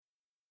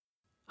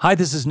Hi,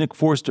 this is Nick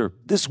Forster.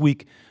 This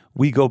week,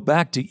 we go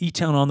back to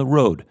eTown on the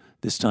road,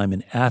 this time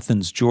in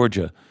Athens,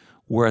 Georgia.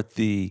 We're at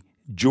the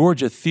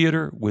Georgia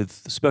Theater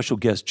with special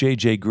guest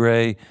J.J.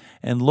 Gray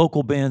and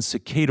local band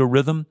Cicada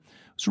Rhythm.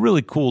 It's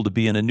really cool to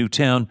be in a new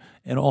town,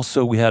 and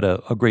also we had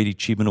a great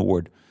achievement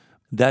award.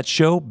 That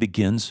show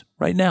begins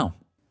right now.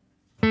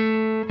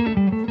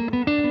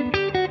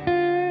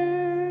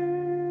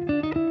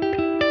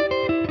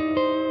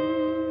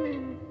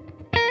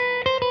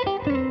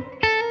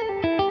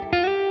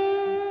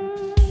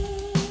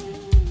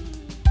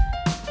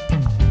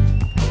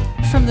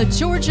 From the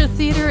Georgia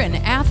Theater in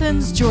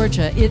Athens,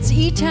 Georgia, it's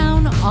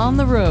eTown on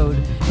the road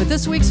with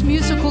this week's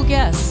musical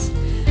guests.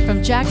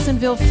 From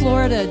Jacksonville,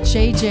 Florida,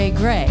 J.J.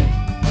 Gray.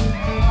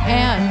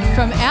 And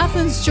from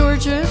Athens,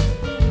 Georgia,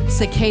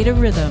 Cicada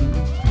Rhythm.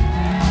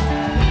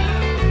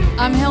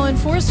 I'm Helen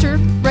Forster.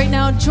 Right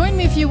now, join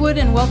me if you would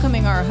in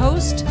welcoming our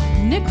host,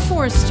 Nick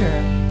Forster.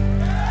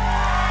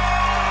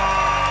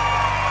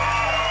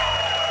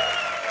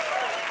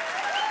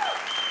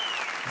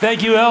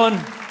 Thank you, Helen.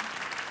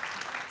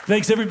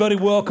 Thanks, everybody.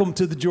 Welcome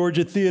to the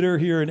Georgia Theater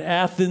here in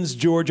Athens,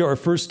 Georgia. Our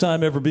first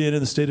time ever being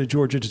in the state of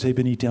Georgia to tape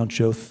an eTown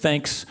show.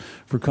 Thanks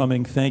for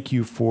coming. Thank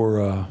you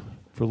for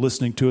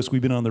listening to us.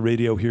 We've been on the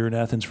radio here in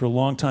Athens for a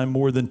long time,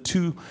 more than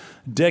 2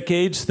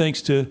 decades.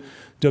 Thanks to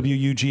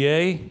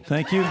WUGA.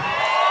 Thank you.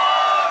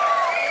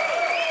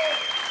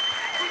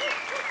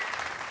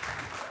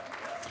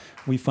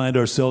 We find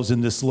ourselves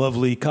in this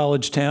lovely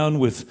college town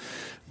with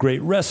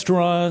great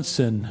restaurants,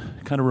 and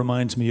kind of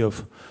reminds me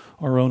of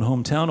our own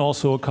hometown,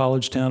 also a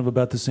college town of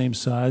about the same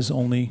size,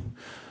 only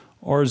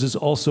ours is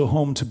also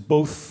home to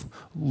both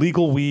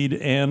legal weed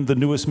and the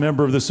newest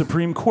member of the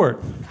Supreme Court.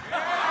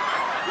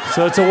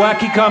 So it's a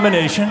wacky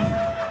combination.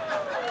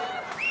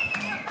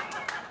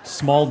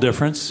 Small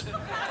difference.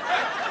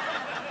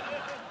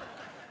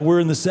 We're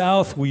in the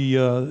South.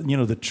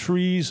 The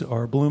trees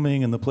are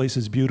blooming and the place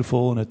is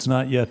beautiful, and it's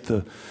not yet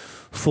the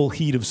full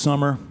heat of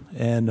summer,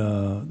 and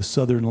the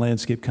southern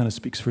landscape kind of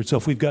speaks for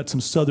itself. We've got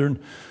some southern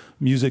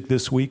music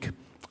this week.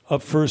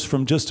 Up first,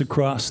 from just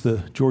across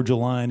the Georgia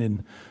line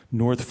in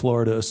North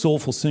Florida, a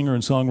soulful singer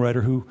and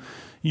songwriter who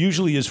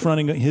usually is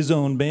fronting his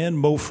own band,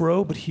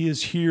 Mofro, but he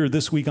is here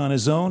this week on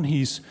his own.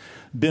 He's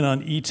been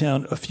on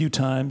eTown a few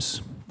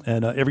times,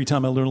 and every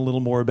time I learn a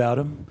little more about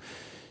him.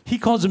 He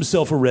calls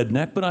himself a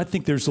redneck, but I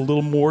think there's a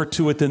little more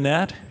to it than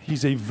that.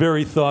 He's a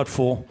very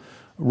thoughtful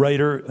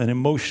writer, an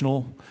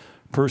emotional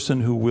person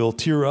who will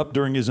tear up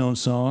during his own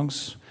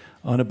songs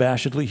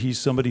unabashedly. He's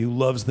somebody who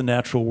loves the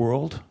natural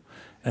world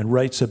and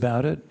writes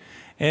about it.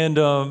 And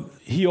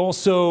he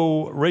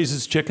also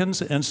raises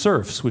chickens and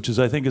surfs, which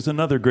I think is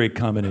another great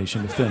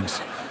combination of things.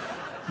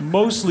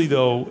 Mostly,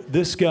 though,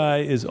 this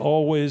guy is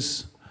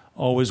always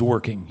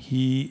working.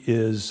 He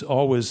is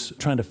always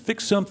trying to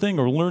fix something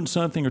or learn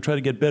something or try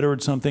to get better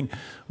at something.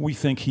 We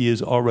think he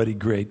is already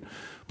great.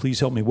 Please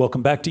help me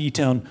welcome back to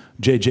eTown,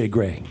 J.J.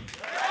 Gray.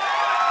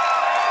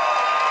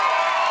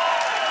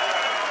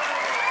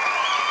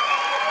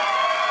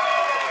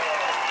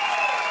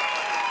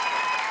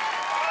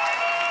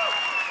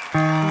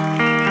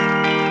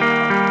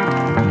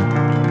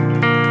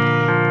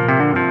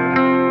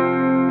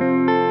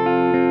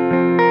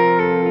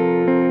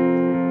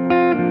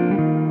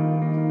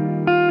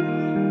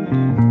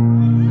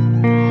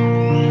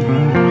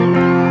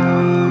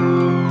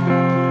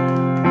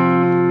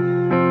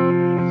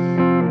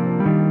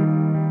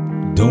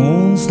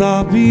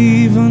 Stop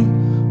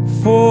even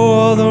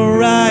for the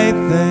right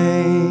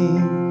thing.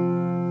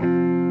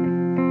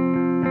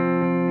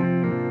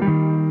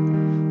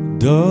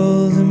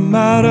 Doesn't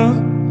matter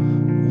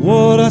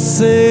what I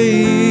say,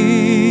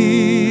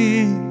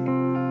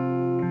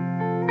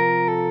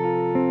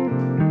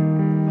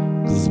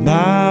 'cause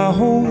my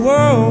whole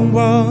world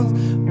was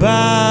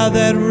by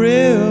that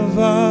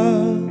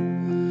river,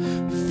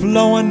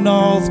 flowing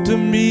north to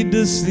meet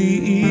the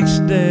sea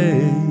each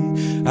day.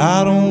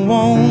 I don't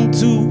want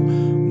to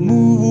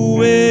move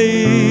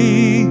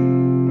away.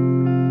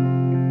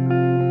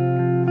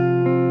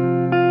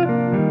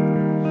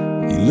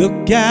 You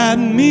look at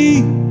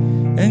me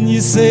and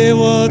you say,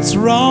 what's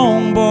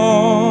wrong,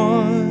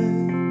 boy?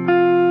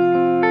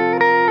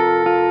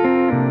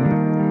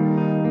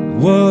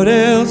 What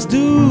else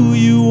do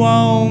you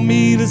want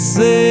me to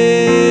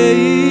say?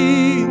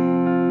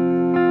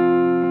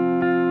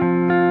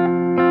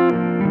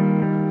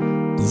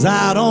 'Cause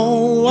I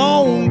don't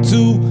want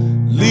to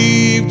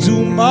leave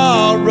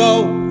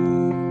tomorrow.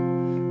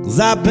 'Cause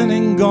I've been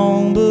and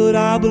gone, but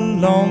I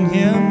belong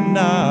here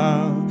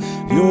now.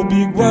 Your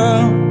big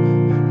world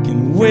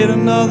can wait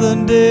another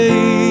day.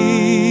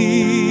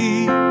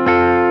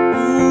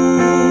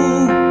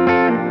 Ooh,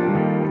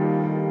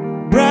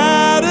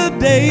 brighter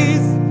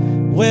days,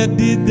 where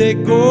did they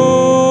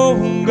go?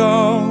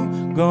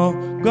 Go,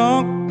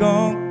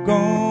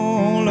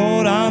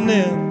 Lord, I'll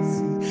never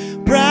see.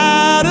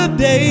 Brighter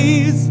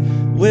days,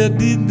 where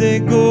did they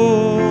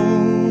go?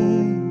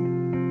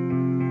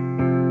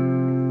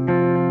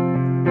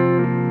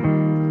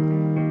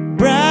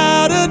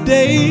 Brighter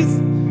days,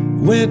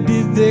 where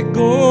did they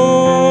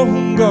go?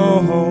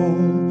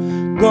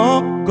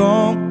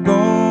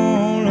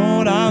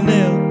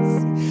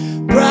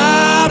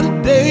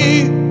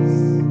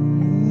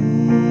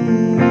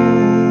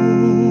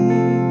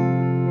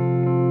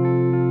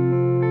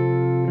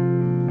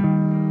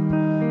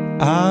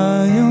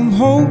 I am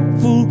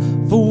hopeful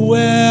for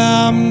where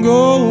I'm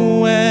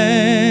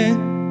going,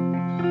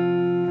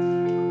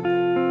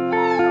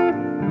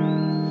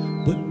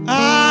 but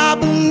I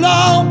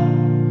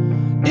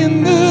belong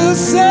in the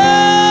South,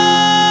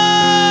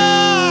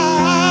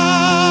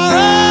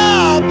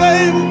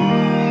 baby.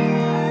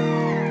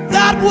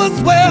 That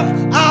was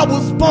where I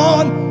was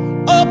born,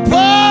 a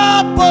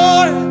poor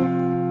boy,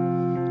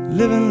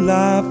 living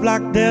life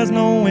like there's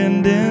no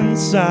end in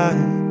sight.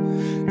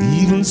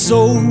 Even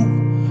so,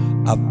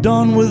 I've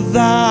done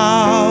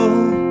without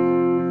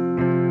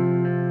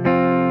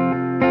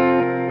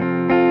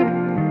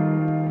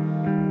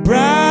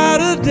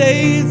brighter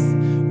days.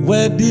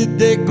 Where did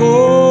they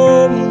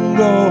go?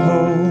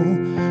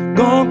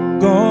 Gone,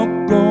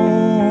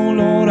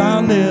 Lord,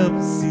 I'll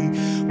never see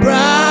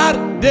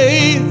brighter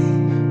days.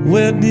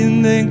 Where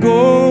did they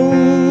go?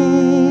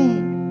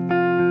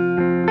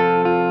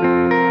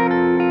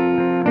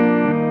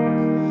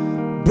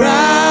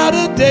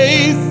 Brighter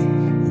days.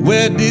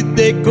 Where did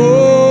they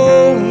go?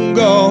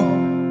 Gone,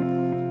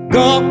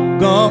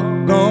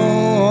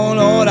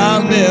 Lord,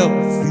 I'll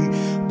never see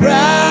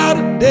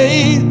brighter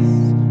days.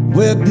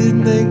 Where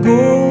did they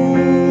go?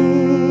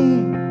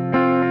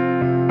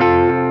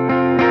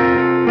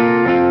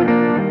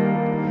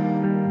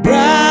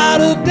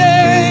 Brighter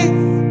days.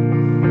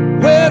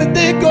 Where did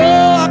they go?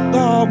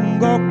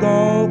 Go.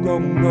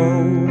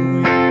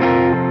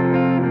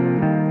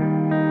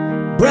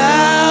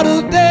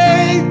 Brighter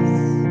days.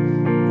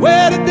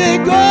 Where did they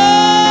go?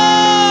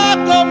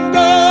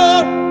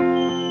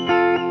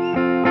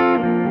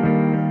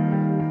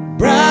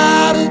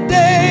 Brighter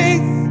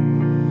days.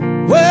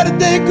 Where did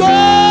they go?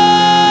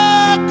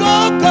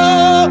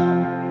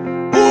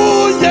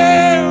 Ooh,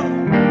 yeah.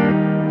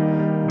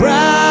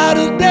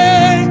 Brighter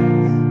days.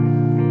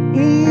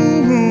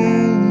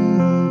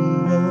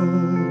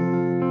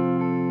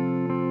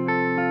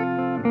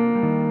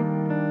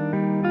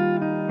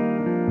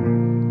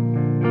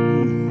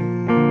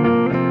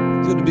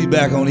 Good to be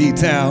back on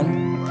eTown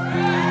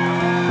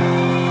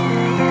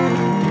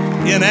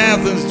in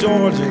Athens,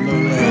 Georgia. No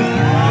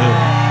less.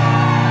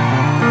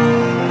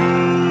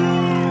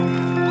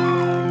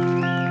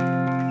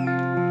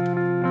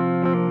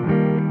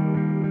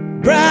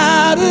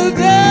 Brighter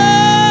days,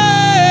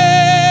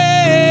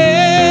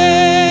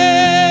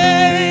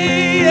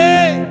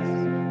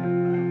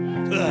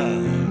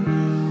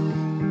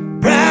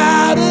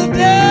 brighter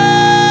days,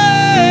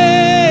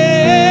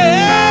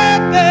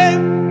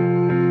 babe.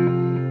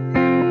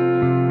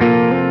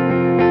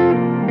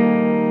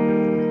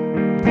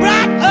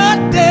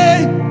 Brighter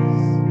days.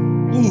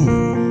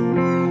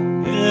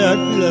 Ooh, yeah, I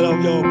feel that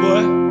on y'all,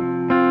 boy.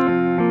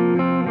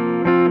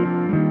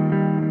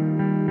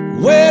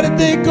 Where did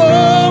they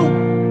go?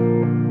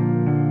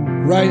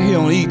 Right here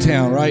on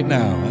eTown, right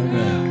now.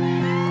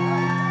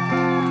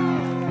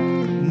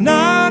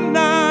 Na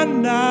na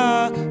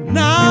na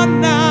na na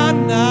na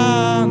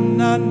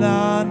na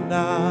na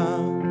na.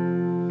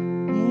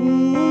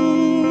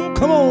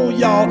 Come on,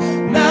 y'all.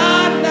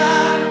 Na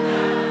na na.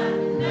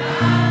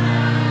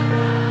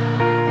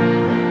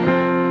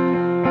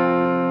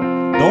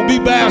 Don't be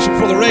bashful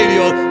for the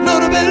radio. A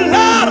little bit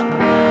louder.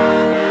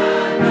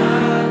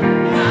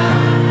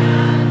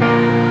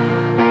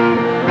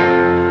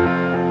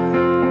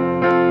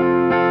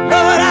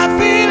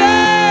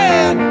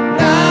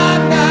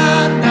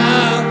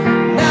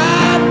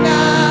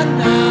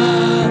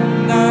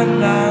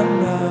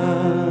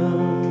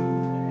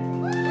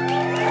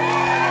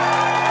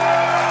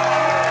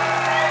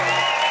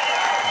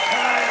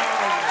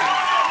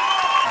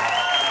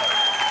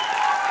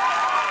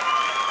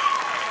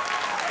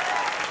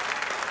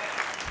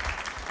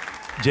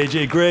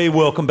 J.J. Gray,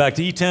 welcome back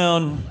to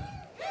eTown.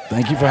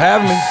 Thank you for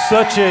having me.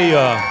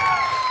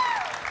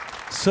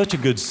 Such a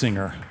good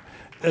singer.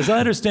 As I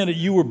understand it,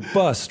 you were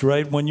bused,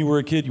 right? When you were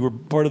a kid, you were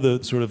part of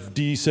the sort of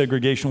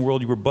desegregation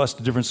world. You were bused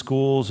to different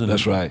schools.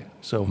 That's right.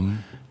 So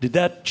did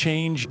that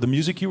change the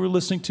music you were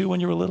listening to when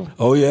you were little?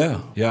 Oh,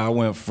 yeah. Yeah, I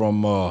went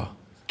from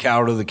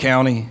Coward of the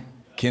County,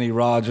 Kenny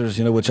Rogers,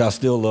 which I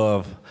still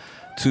love,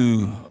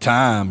 to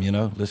Time,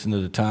 listen to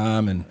the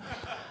Time and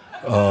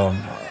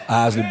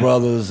Isley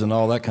Brothers and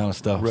all that kind of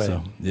stuff. Right.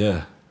 So,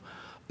 yeah.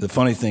 The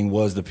funny thing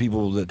was the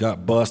people that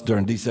got bused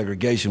during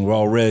desegregation were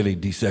already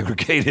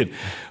desegregated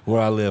where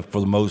I lived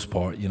for the most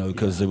part,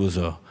 because there was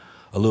a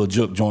little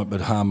juke joint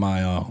behind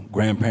my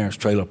grandparents'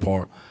 trailer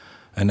park,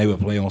 and they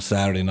would play on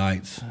Saturday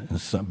nights, and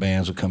some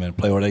bands would come in and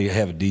play, or they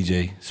have a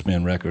DJ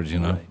spin records,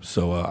 Right.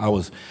 So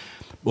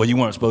well, you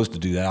weren't supposed to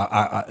do that.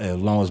 I, as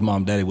long as Mom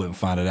and Daddy wouldn't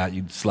find it out,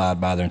 you'd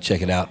slide by there and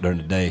check it out during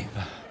the day.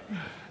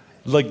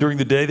 Like during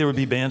the day there would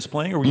be bands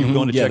playing, or were you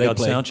going to check out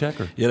sound check?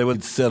 Or? Yeah, they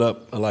would set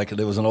up, like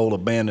there was an old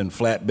abandoned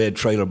flatbed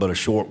trailer, but a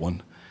short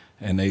one,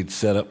 and they'd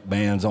set up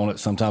bands on it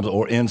sometimes,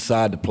 or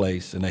inside the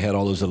place, and they had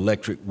all those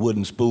electric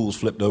wooden spools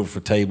flipped over for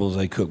tables.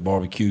 They cooked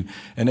barbecue,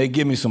 and they'd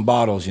give me some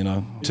bottles,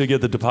 To get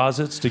the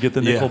deposits, to get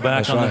the nickel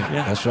back on right.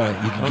 That's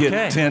right. You could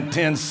get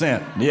 10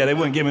 cents. Yeah, they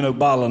wouldn't give me no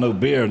bottle of no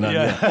beer or nothing.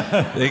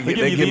 Yeah. They give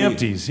you the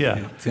empties,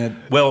 yeah. 10,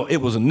 well,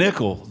 it was a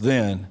nickel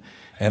then.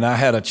 And I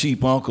had a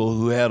cheap uncle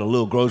who had a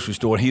little grocery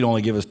store, and he'd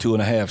only give us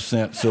 2.5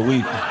 cents. So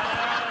we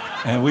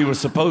were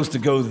supposed to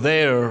go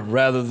there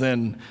rather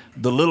than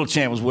the Little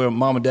Champ was where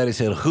Mom and Daddy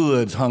said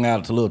hoods hung out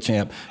at the Little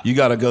Champ. You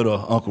got to go to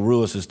Uncle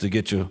Ruiz's to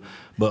get your,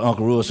 but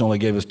Uncle Ruiz only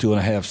gave us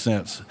 2.5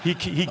 cents.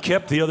 He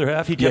kept the other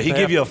half? He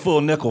gave you a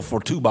full nickel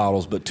for 2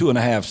 bottles, but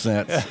 2.5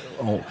 cents.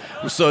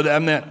 So that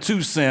meant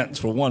 2 cents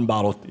for 1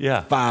 bottle,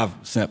 5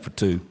 cents for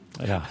 2.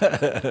 Yeah.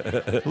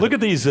 Look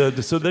at these.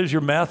 So there's your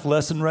math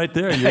lesson right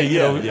there.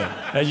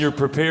 And you're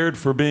prepared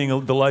for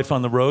being the life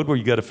on the road where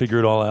you got to figure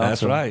it all out.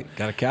 That's right.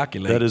 Got to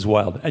calculate. That is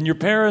wild. And your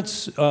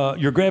parents,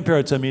 your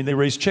grandparents, I mean, they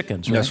raised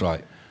chickens, right? That's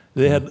right.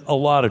 They had a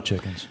lot of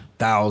chickens.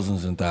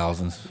 Thousands and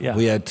thousands. Yeah.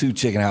 We had 2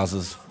 chicken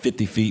houses,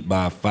 50 feet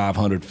by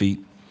 500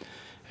 feet,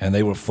 and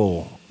they were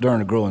full during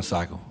the growing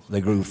cycle. They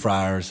grew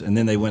fryers, and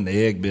then they went in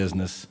the egg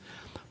business.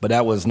 But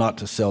that was not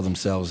to sell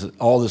themselves.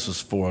 All this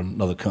was for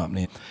another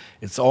company.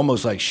 It's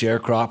almost like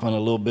sharecropping a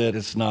little bit.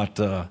 It's not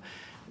the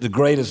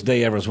greatest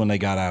day ever is when they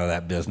got out of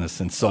that business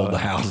and sold the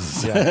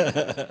houses.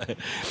 Yeah.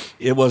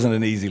 It wasn't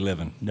an easy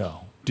living.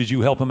 No. Did you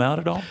help them out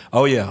at all?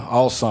 Oh, yeah,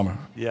 all summer.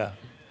 Yeah.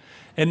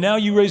 And now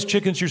you raise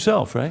chickens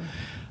yourself, right?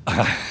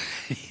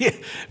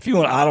 If you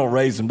want, I don't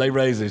raise them. They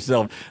raise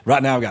themselves.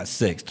 Right now I've got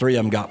 6. 3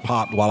 of them got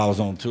popped while I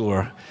was on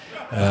tour.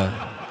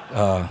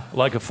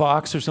 Like a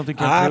fox or something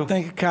came through? I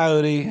think a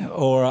coyote,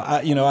 or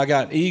I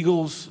got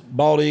eagles,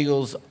 bald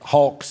eagles,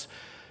 hawks,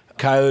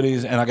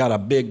 coyotes, and I got a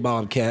big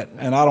bobcat.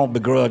 And I don't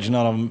begrudge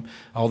none of them.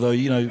 Although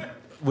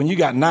when you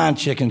got 9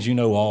 chickens, you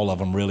know all of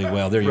them really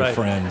well. They're your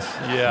friends.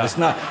 Yeah. It's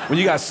not when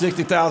you got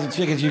 60,000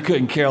 chickens, you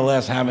couldn't care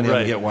less how many of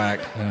them get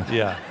whacked.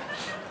 Yeah.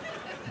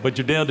 But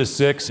you're down to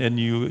 6, and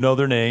you know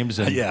their names,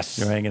 and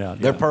you're hanging out.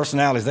 Their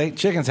personalities.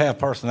 Chickens have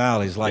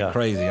personalities like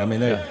crazy. I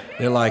mean,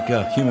 they're like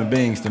human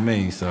beings to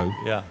me. So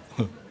yeah.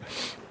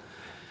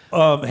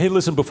 Hey,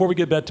 listen, before we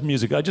get back to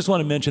music, I just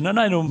want to mention, and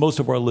I know most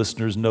of our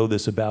listeners know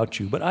this about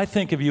you, but I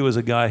think of you as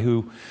a guy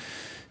who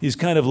is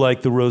kind of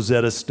like the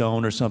Rosetta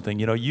Stone or something.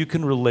 You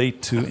can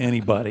relate to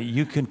anybody.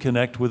 You can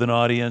connect with an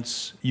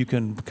audience. You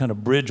can kind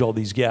of bridge all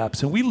these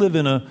gaps. And we live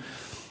in a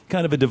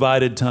kind of a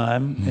divided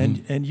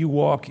time, and you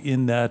walk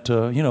in that,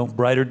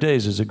 Brighter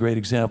Days is a great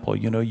example.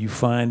 You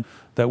find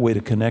that way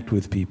to connect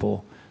with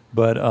people.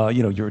 But,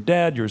 you're a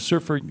dad, you're a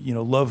surfer,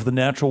 love the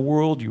natural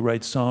world. You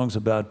write songs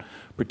about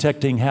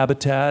protecting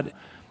habitat,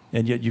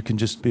 and yet you can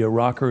just be a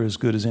rocker as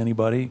good as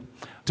anybody.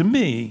 To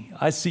me,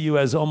 I see you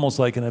as almost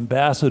like an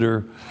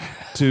ambassador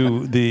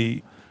to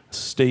the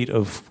state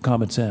of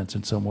common sense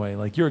in some way.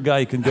 Like you're a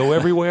guy who can go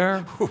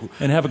everywhere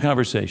and have a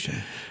conversation.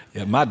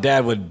 Yeah, my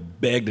dad would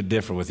beg to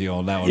differ with you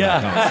on that one.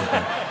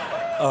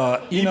 Yeah.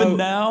 Even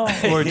now,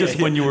 or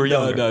just when you were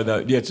younger? No.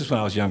 Yeah, just when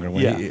I was younger.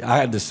 I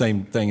had the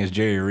same thing as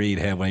Jerry Reed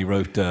had when he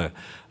wrote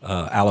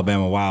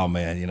Alabama Wild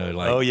Man.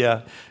 Oh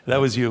yeah,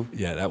 that was you.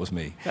 Yeah, that was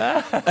me.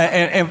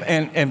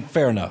 and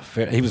fair enough.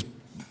 He was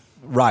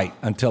right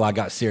until I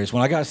got serious.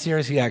 When I got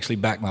serious, he actually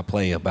backed my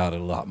play about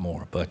it a lot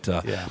more. But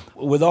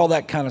with all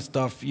that kind of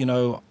stuff,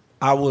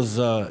 I was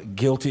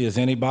guilty as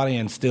anybody,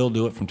 and still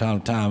do it from time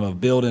to time, of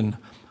building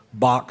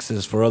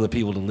boxes for other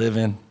people to live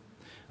in,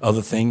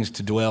 other things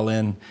to dwell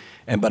in,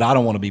 but I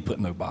don't want to be put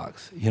in no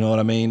box. You know what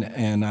I mean?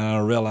 And I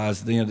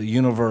realized the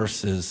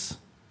universe is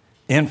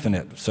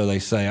infinite, so they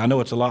say. I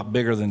know it's a lot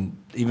bigger than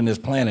even this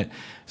planet,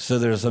 so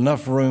there's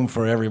enough room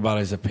for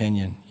everybody's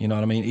opinion. You know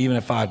what I mean? Even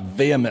if I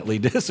vehemently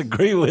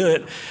disagree with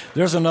it,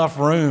 there's enough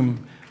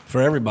room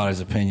for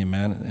everybody's opinion,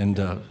 man. And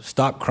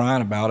stop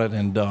crying about it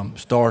and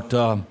start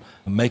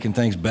making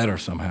things better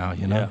somehow,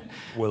 Yeah.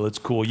 Well, it's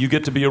cool. You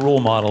get to be a role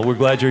model. We're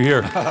glad you're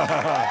here.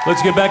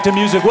 Let's get back to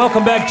music.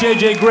 Welcome back,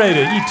 J.J. Gray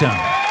to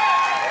eTown.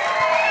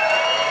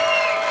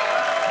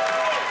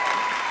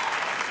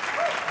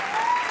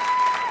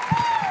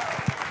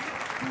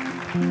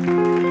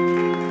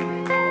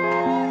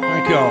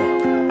 Thank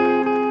y'all.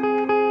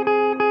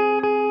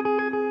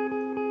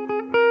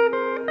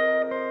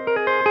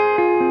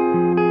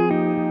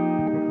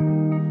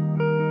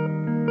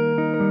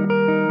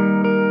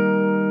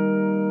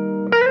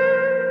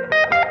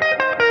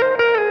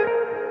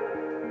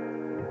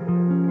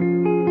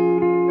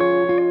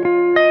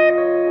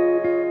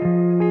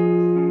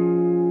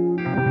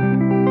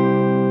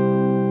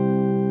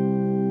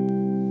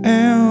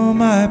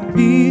 Am I at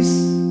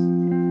peace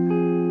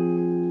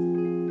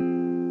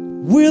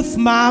with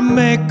my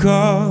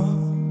maker?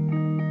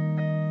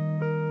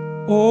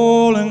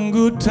 All in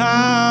good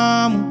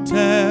time will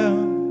tell.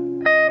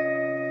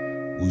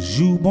 Was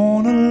you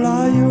born a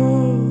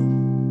liar?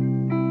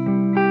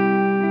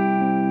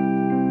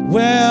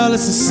 Well,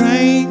 it's the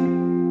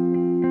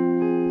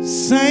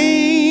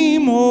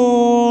same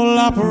old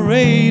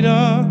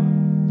operator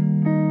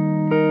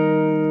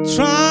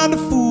trying to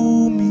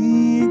fool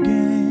me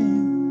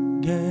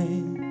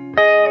again.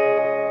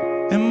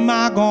 Am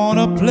I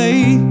gonna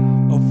play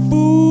a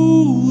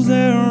fool's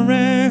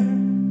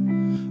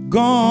errand?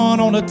 Gone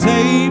on the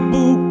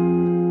table,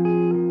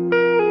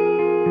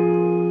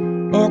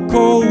 a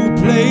cold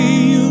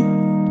play,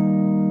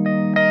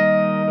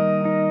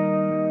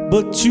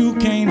 but you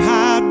can't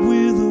hide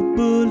with a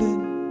bullet.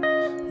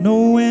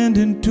 no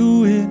ending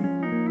to it.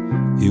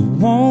 It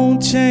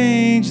won't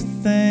change a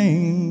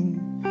thing.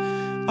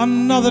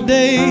 Another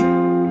day,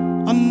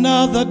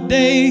 another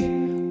day,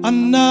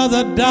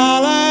 another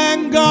dollar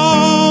and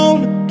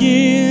gone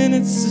again.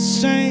 It's a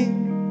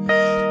shame.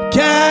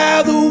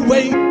 Carry the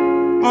weight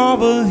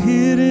of a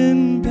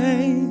hidden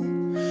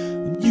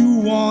pain. You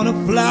wanna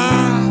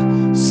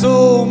fly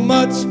so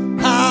much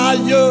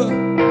higher.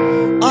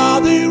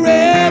 Are they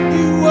rev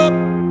you up?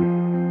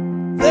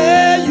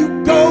 There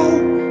you go.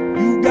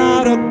 You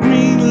got a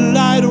green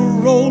light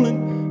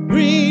rolling.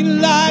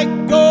 Green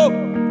light, go,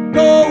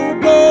 go,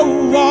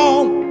 go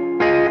on.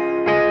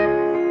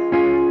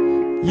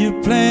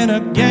 You're playing a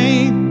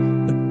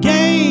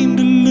game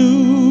to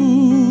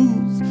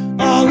lose.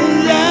 Oh,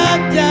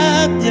 yeah,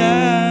 yeah,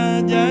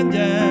 yeah, yeah,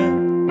 yeah.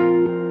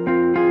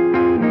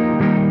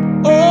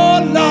 Oh,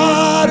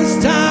 Lord, it's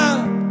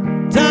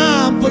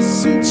time for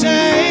some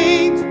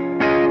change.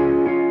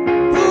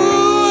 Who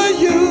are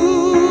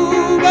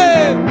you,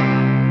 babe?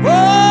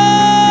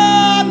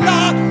 Oh,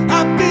 Lord,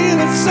 I'm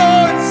feeling so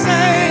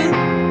insane.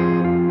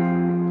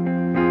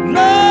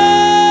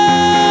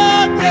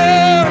 Lord,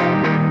 yeah.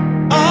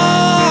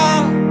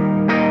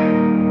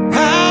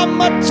 How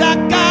much I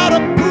gotta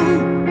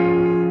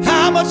prove?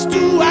 How much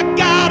do I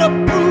gotta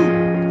prove?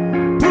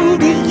 Prove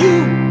to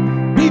you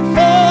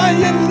before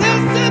you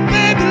listen,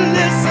 baby,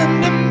 listen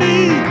to me.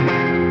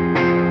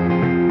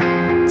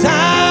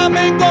 Time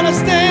ain't gonna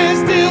stand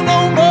still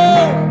no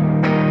more.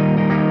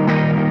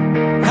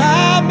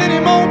 How many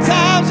more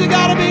times you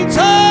gotta be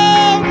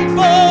told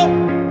before?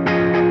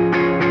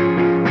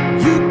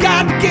 You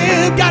gotta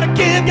give, gotta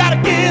give, gotta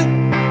give.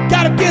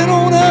 Gotta get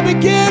on up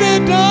and get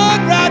it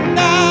done right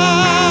now.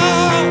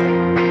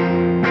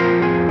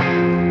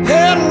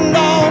 Had a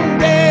long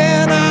day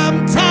and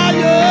I'm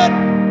tired.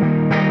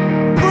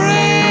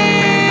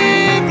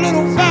 Brave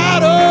little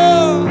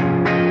fighter.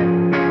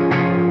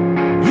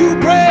 You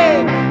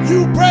brave,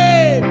 you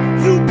brave,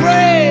 you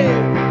brave.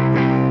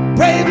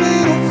 Brave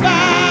little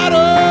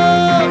fighter.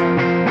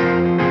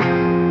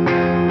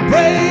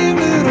 Brave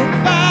little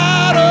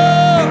fighter.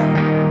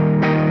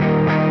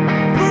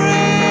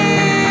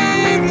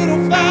 Brave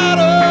little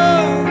fighter.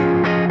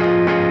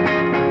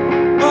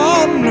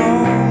 Oh no.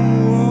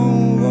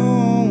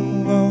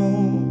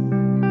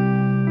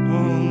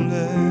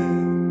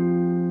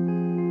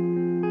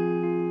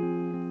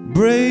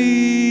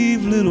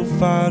 Brave little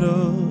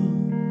fighter,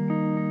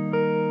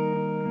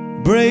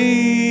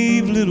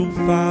 brave little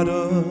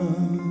fighter.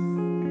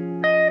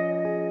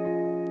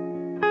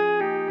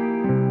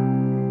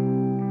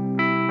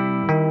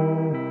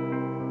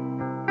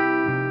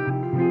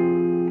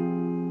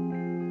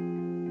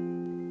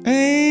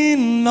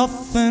 Ain't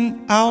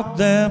nothing out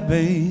there,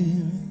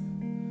 babe.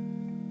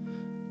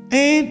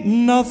 Ain't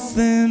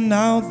nothing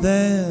out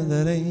there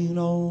that ain't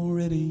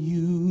already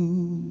you.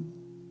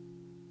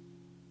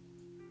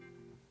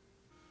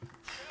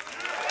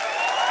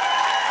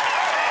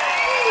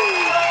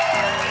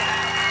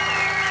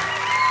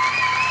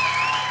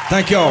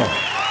 Thank y'all.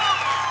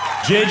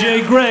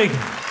 J.J. Gray,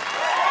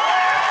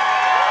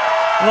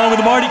 along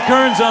with Marty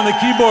Kearns on the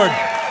keyboard,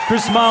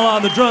 Chris Mala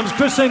on the drums,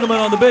 Chris Engelman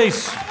on the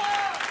bass.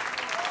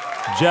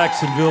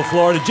 Jacksonville,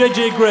 Florida.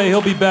 J.J. Gray,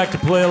 he'll be back to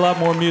play a lot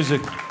more music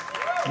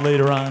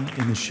later on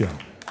in the show.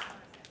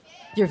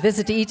 Your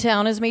visit to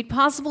eTown is made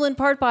possible in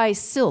part by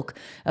Silk,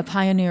 a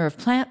pioneer of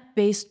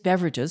plant-based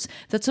beverages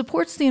that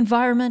supports the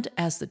environment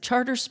as the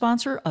charter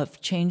sponsor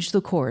of Change the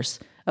Course,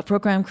 a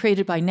program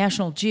created by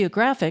National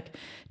Geographic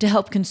to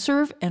help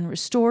conserve and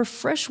restore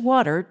fresh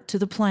water to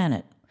the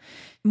planet.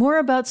 More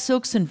about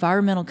Silk's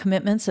environmental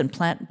commitments and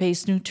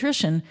plant-based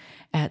nutrition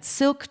at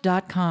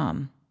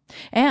silk.com.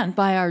 And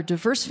by our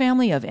diverse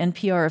family of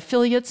NPR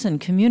affiliates and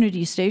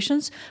community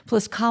stations,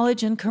 plus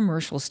college and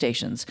commercial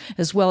stations,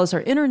 as well as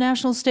our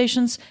international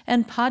stations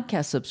and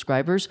podcast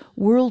subscribers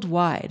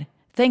worldwide.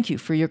 Thank you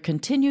for your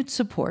continued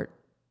support.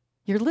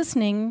 You're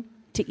listening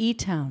to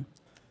eTown.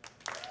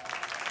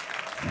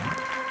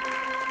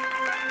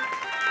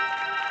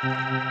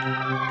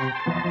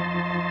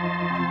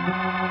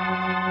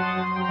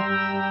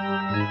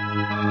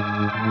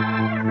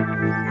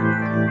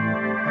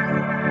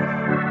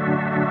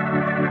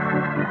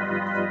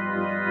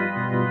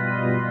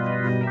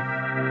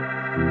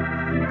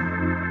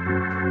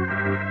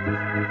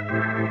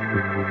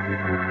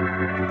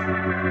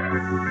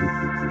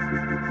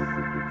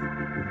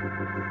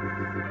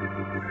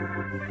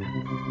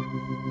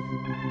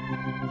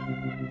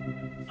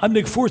 I'm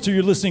Nick Forster.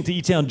 You're listening to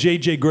eTown.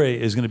 J.J. Gray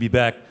is going to be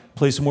back,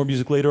 play some more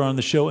music later on in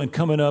the show. And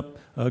coming up,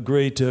 a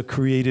great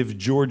creative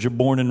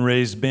Georgia-born and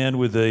raised band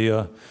with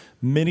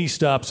many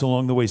stops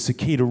along the way.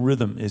 Cicada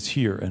Rhythm is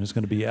here and is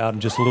going to be out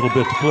in just a little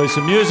bit to play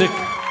some music.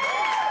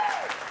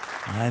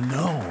 I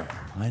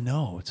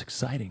know, it's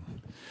exciting.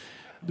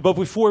 But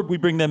before we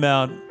bring them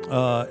out,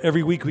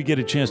 every week we get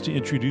a chance to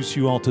introduce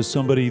you all to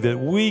somebody that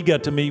we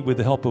got to meet with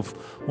the help of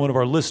one of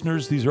our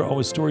listeners. These are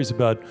always stories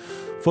about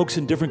folks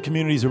in different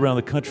communities around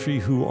the country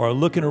who are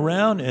looking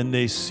around and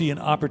they see an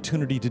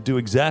opportunity to do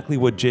exactly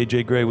what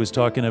J.J. Gray was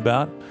talking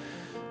about.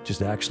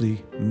 just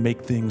actually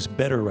make things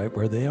better right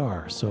where they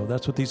are. So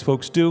that's what these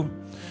folks do.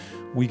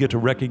 We get to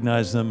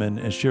recognize them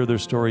and share their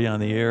story on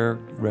the air,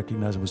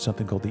 recognize them with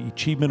something called the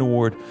Achievement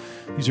Award.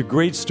 These are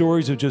great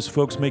stories of just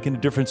folks making a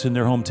difference in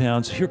their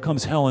hometowns. Here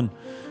comes Helen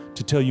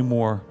to tell you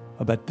more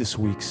about this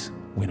week's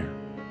winner.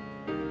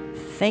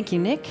 Thank you,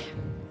 Nick.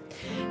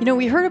 You know,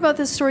 we heard about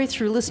this story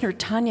through listener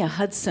Tanya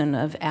Hudson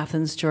of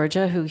Athens,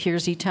 Georgia, who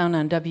hears eTown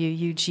on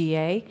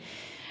WUGA.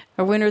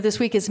 Our winner this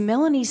week is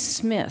Melaney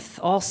Smith,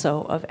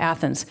 also of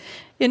Athens.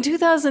 In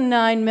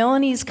 2009,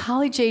 Melanie's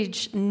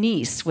college-age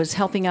niece was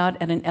helping out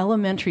at an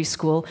elementary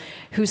school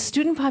whose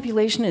student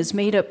population is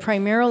made up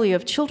primarily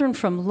of children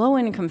from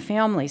low-income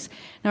families.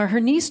 Now, her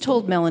niece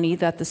told Melaney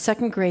that the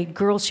second-grade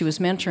girl she was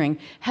mentoring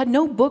had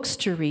no books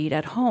to read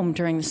at home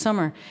during the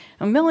summer.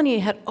 Now, Melaney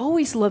had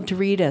always loved to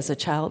read as a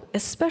child,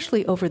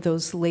 especially over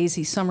those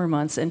lazy summer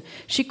months, and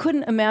she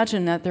couldn't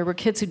imagine that there were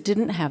kids who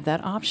didn't have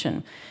that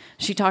option.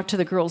 She talked to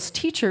the girl's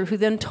teacher, who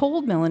then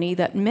told Melaney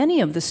that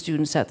many of the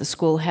students at the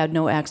school had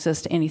no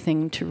access to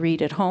anything to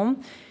read at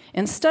home.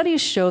 And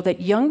studies show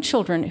that young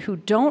children who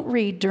don't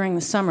read during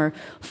the summer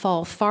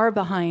fall far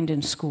behind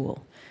in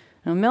school.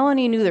 Now,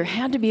 Melaney knew there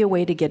had to be a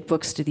way to get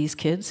books to these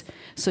kids,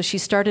 so she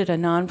started a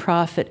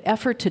nonprofit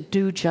effort to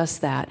do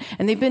just that.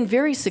 And they've been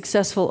very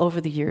successful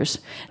over the years.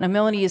 Now,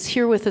 Melaney is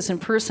here with us in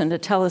person to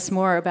tell us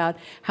more about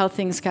how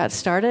things got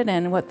started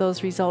and what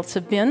those results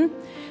have been.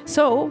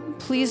 So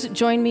please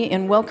join me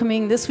in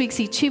welcoming this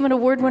week's Achievement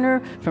Award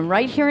winner from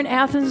right here in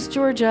Athens,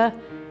 Georgia,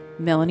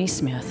 Melaney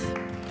Smith.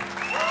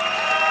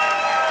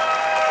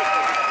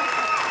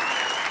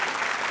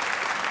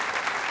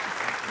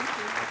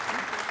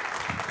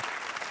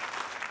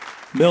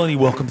 Melaney,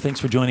 welcome. Thanks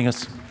for joining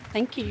us.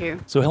 Thank you.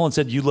 So Helen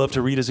said you loved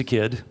to read as a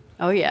kid.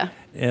 Oh, yeah.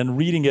 And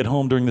reading at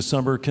home during the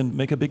summer can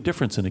make a big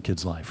difference in a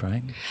kid's life,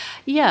 right?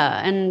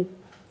 Yeah, and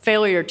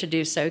failure to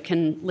do so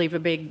can leave a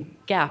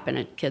big gap in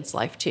a kid's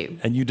life, too.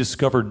 And you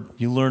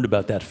learned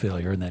about that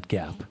failure and that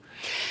gap.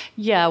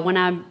 Yeah, when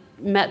I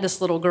met this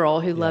little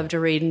girl who loved to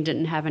read and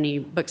didn't have any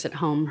books at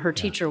home, her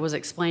teacher was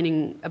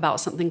explaining about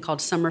something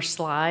called summer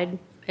slide.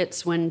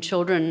 It's when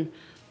children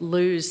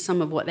lose some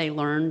of what they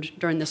learned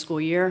during the school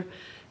year.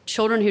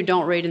 Children who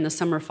don't read in the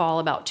summer fall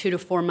about 2 to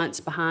 4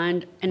 months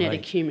behind, and it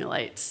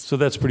accumulates. So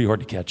that's pretty hard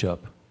to catch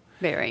up.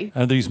 Very.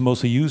 Are these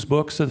mostly used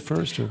books at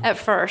first? Or? At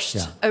first.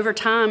 Yeah. Over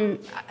time,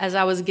 as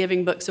I was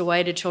giving books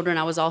away to children,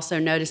 I was also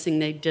noticing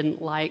they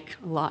didn't like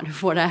a lot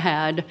of what I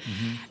had.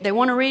 Mm-hmm. They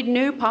want to read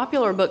new,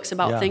 popular books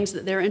about things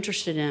that they're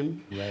interested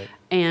in. Right.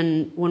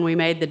 And when we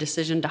made the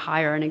decision to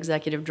hire an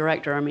executive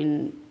director,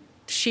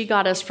 she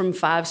got us from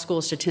 5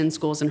 schools to 10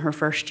 schools in her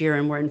first year,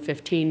 and we're in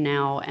 15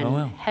 now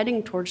and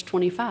heading towards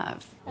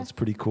 25. That's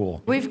pretty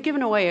cool. We've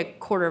given away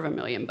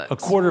 250,000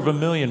 books.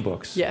 250,000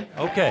 books? Yeah.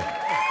 Okay.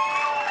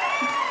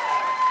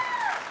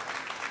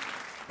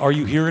 Are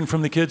you hearing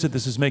from the kids that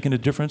this is making a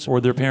difference,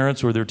 or their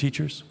parents or their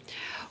teachers?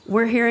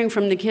 We're hearing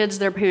from the kids,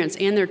 their parents,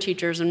 and their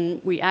teachers,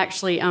 and we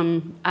actually,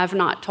 I've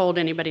not told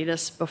anybody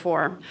this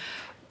before.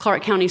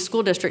 Clark County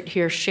School District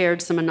here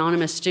shared some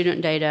anonymous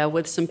student data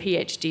with some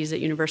PhDs at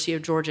University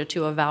of Georgia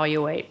to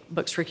evaluate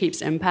Books for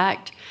Keep's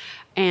impact.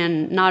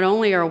 And not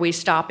only are we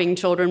stopping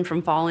children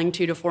from falling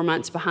 2 to 4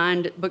 months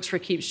behind, Books for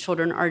Keep's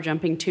children are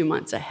jumping 2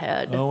 months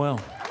ahead. Oh,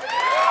 well.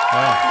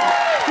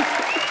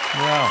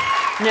 Wow.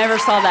 Never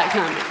saw that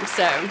coming,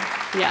 so,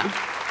 yeah.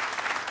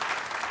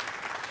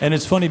 And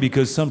it's funny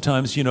because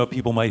sometimes,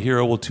 people might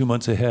hear, 2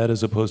 months ahead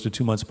as opposed to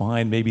 2 months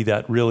behind. Maybe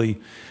that really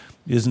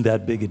isn't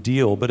that big a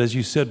deal. But as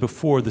you said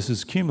before, this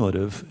is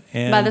cumulative.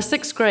 And by the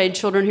 6th grade,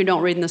 children who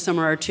don't read in the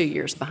summer are 2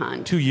 years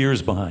behind. 2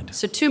 years behind.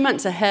 So 2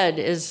 months ahead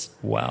is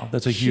wow,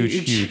 that's a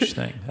huge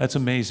thing. That's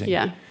amazing.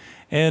 Yeah.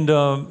 And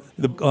the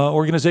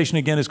organization,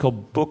 again, is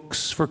called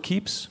Books for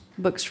Keeps?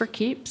 Books for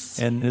Keeps.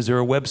 And is there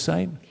a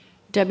website?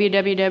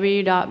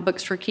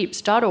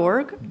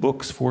 www.booksforkeeps.org.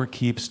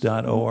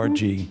 Booksforkeeps.org.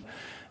 Mm-hmm.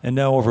 And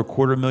now over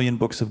 250,000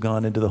 books have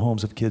gone into the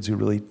homes of kids who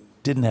really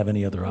didn't have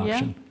any other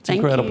option. Yeah. It's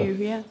incredible. Thank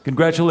you. Yeah.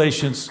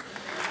 Congratulations.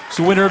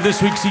 So winner of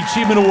this week's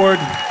Achievement Award,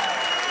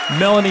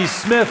 Melaney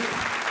Smith,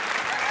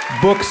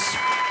 Books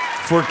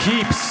for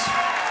Keeps.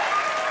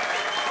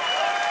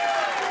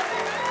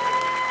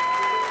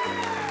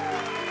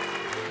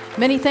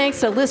 Many thanks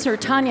to listener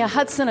Tanya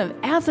Hudson of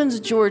Athens,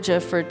 Georgia,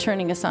 for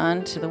turning us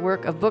on to the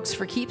work of Books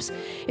for Keeps.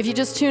 If you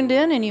just tuned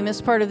in and you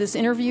missed part of this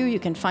interview, you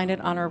can find it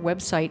on our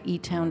website,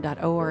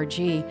 eTown.org.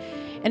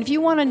 And if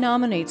you want to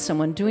nominate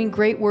someone doing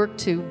great work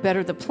to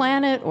better the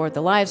planet or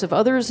the lives of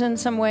others in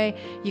some way,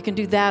 you can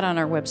do that on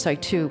our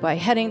website too by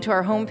heading to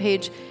our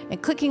homepage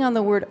and clicking on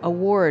the word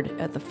award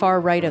at the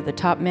far right of the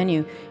top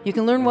menu. You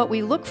can learn what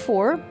we look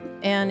for,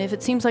 and if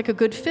it seems like a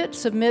good fit,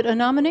 submit a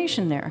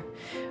nomination there.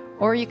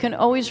 Or you can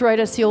always write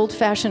us the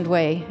old-fashioned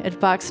way at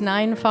Box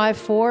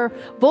 954,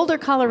 Boulder,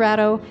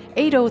 Colorado,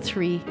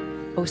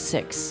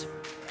 80306.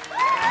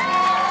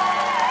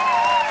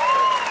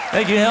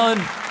 Thank you, Helen.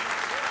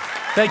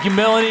 Thank you,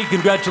 Melaney.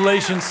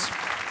 Congratulations.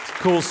 It's a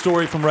cool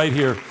story from right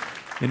here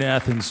in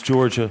Athens,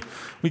 Georgia.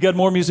 We got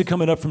more music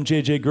coming up from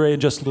J.J. Gray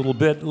in just a little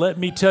bit. Let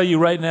me tell you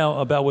right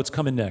now about what's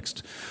coming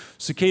next.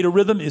 Cicada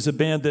Rhythm is a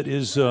band that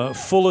is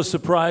full of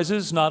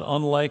surprises, not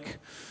unlike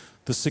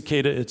the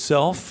cicada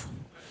itself,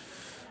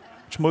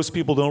 which most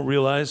people don't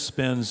realize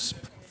spends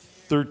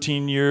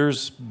 13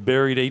 years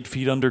buried 8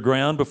 feet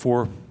underground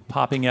before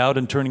popping out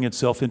and turning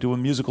itself into a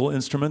musical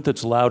instrument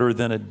that's louder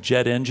than a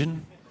jet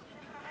engine.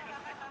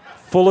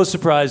 Full of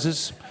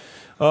surprises.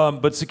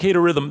 But Cicada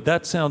Rhythm,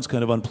 that sounds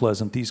kind of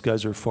unpleasant. These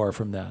guys are far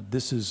from that.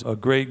 This is a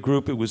great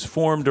group. It was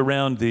formed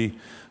around the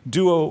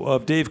duo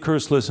of Dave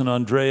Kerslis and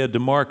Andrea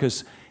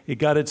DeMarcus. It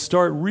got its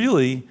start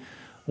really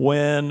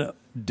when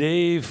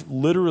Dave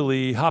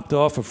literally hopped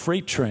off a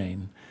freight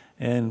train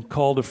and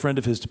called a friend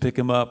of his to pick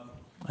him up,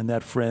 and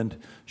that friend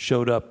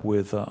showed up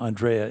with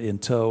Andrea in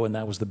tow, and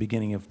that was the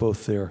beginning of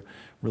both their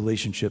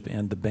relationship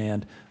and the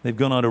band. They've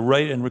gone on to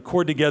write and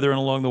record together, and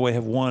along the way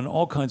have won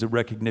all kinds of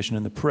recognition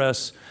in the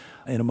press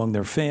and among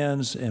their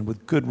fans, and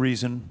with good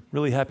reason.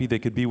 Really happy they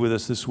could be with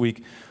us this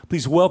week.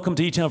 Please welcome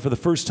to eTown for the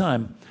first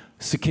time,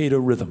 Cicada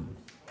Rhythm.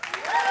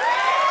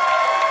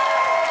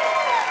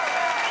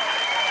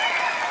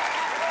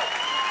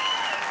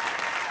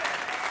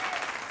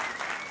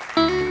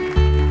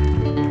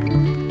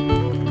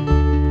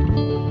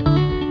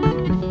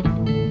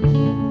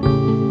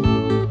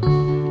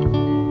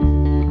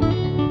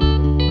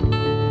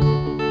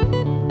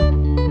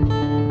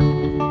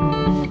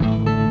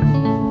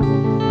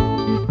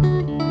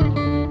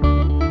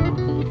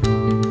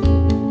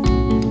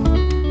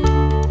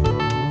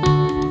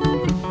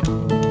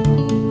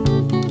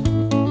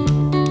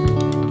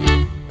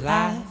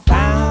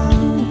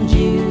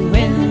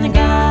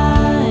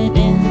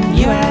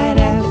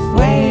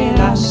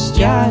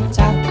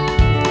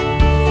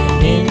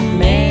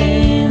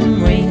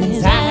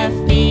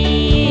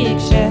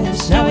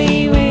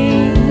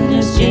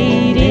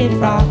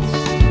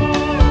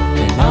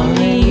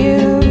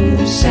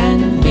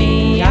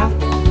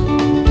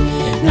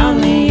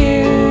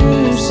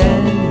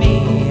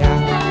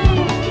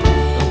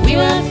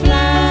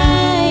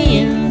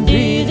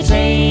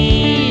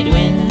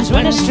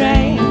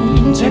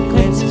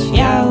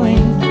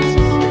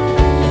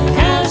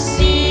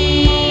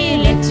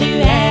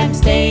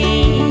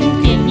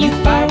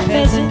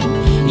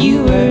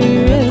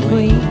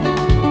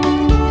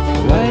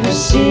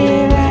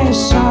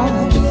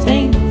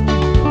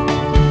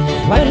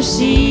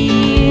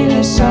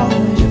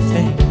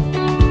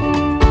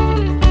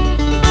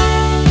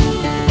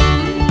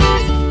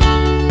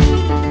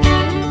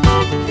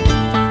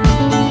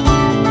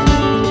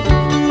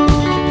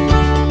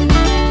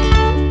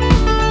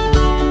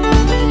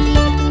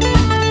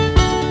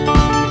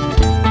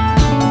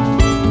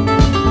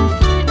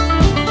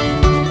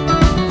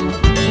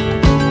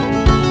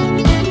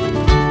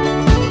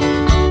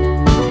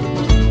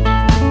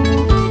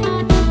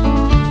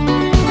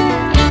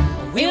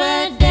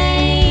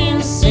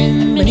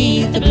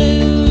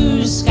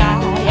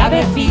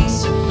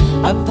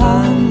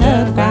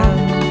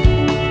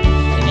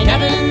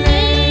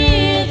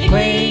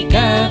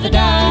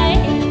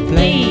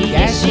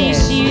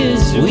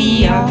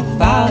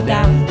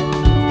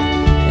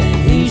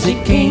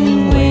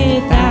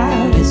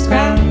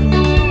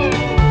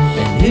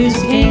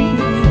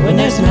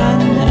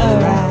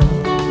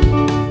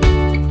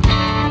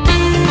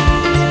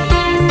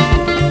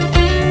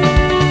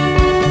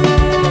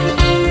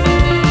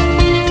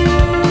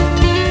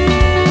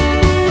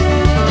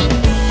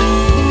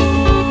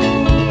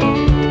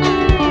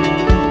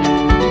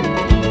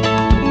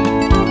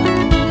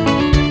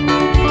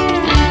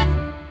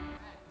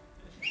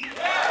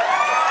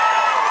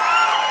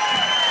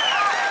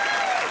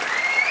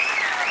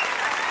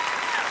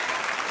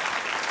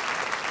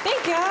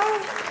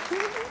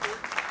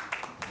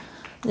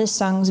 This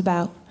song's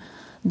about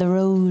the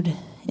road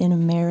in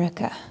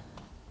America.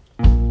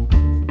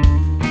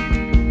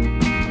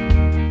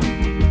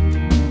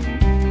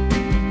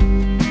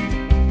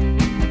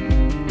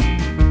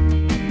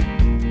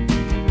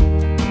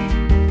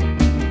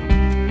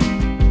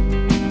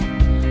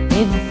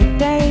 If the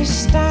day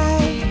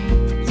starts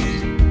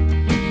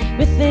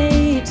with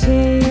a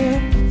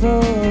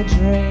tearful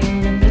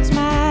dream and it's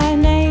my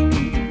name,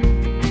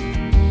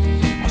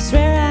 I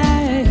swear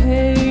I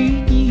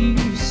heard you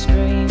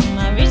scream.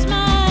 I raise my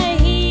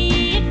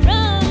head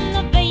from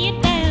the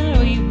bed down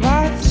where you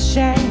brought the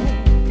shade,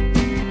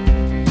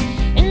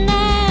 and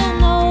I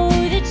know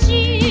that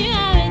you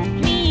are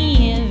with me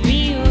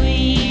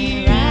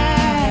everywhere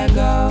I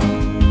go.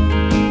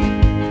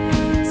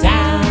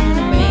 Down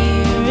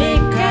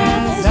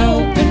America's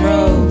open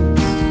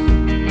roads,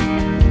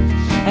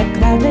 a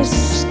cloudless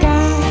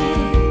sky,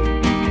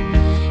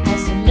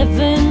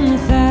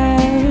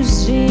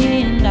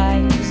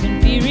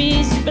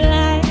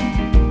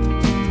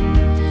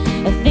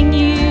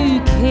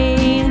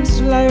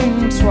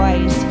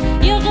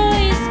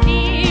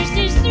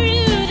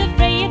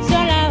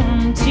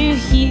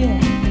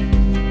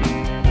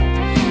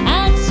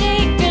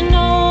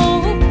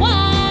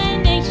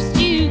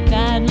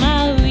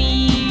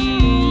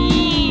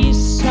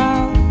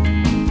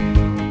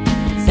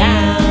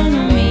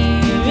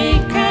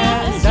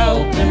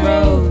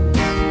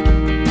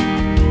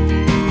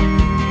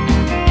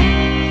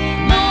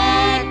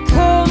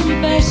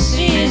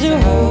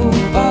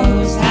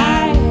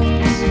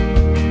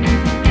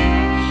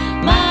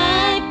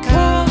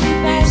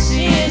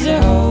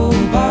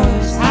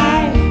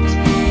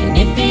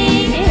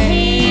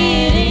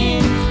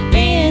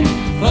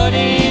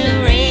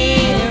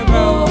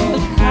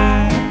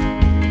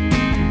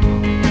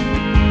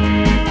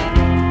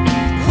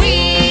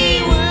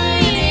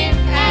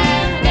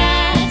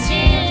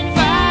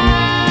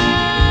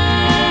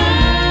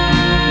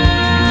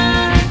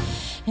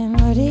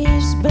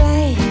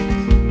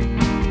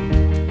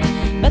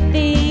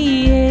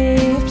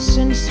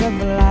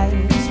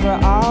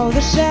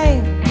 for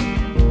shame.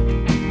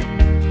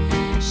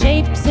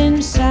 Shapes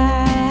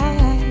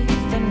inside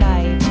the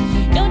night.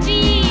 Don't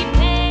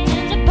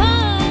depend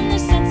upon the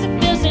sense of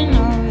building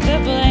all the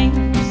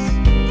blames.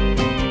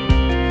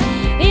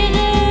 Hear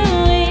the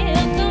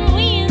welcome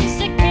winds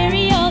that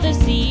carry all the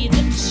seeds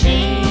of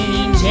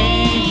change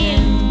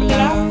and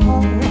blow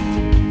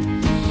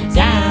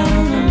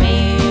down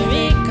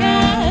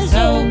America's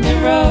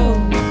open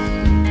road.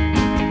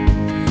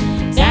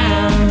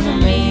 Down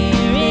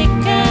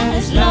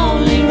America's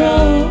lonely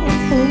road.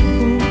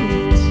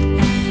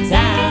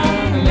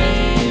 Down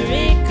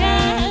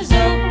America's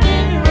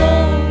open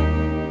road.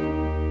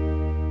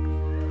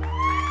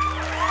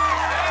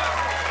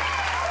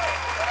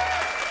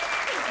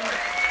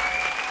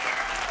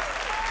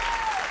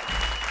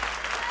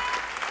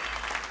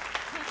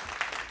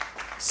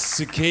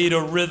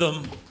 Cicada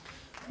Rhythm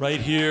right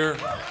here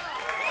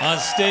on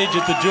stage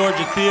at the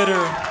Georgia Theater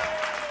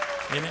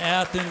in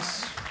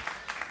Athens,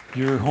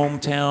 your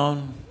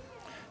hometown.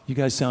 You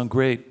guys sound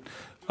great.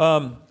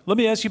 Let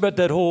me ask you about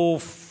that whole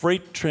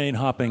freight train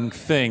hopping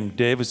thing,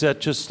 Dave. Was that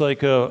just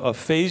like a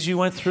phase you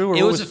went through? Or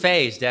It was a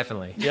phase,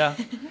 definitely. Yeah?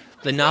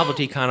 The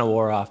novelty kind of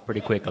wore off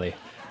pretty quickly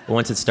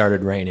once it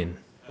started raining.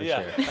 For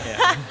Yeah. Sure.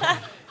 Yeah.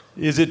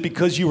 Is it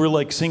because you were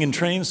like singing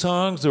train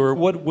songs, or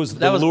what was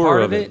the That was lure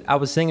part of of it. I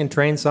was singing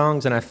train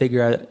songs, and I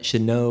figured I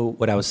should know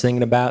what I was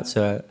singing about,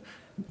 so I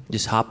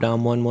just hopped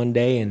on one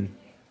day, and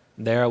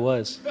there I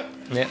was.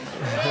 Yeah.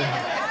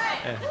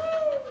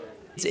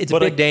 It's a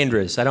bit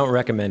dangerous. I don't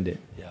recommend it.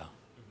 Yeah.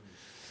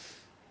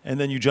 And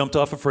then you jumped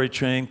off a freight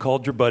train,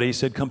 called your buddy,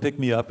 said, "Come pick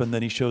me up," and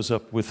then he shows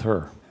up with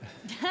her.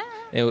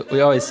 And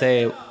we always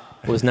say it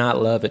was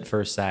not love at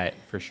first sight,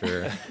 for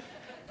sure,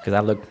 because I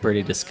looked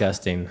pretty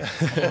disgusting.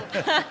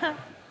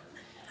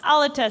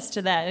 I'll attest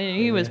to that.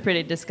 He was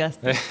pretty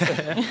disgusting.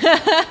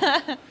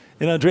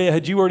 And Andrea,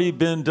 had you already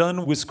been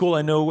done with school?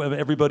 I know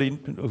everybody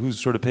who's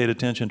sort of paid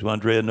attention to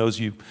Andrea knows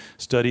you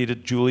studied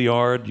at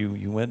Juilliard.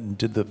 You went and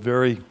did the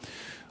very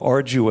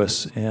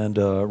arduous and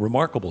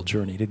remarkable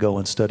journey to go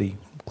and study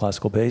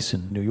classical bass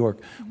in New York.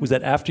 Was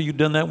that after you'd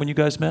done that when you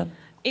guys met?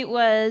 It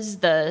was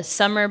the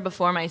summer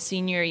before my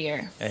senior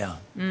year. Yeah.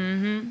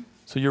 Mm-hmm.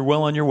 So you're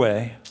well on your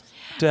way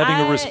to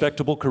having a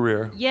respectable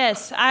career.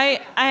 Yes,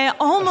 I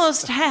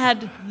almost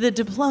had the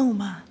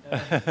diploma.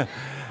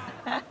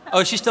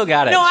 Oh, she still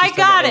got it. No, She I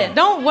still got it.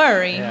 Don't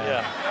worry.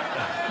 Yeah.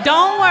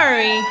 Don't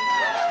worry.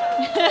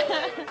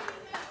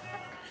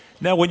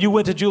 Now, when you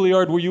went to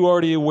Juilliard, were you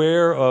already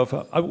aware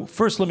of...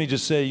 first, let me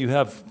just say you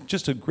have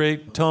just a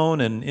great tone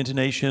and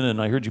intonation,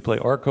 and I heard you play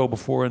arco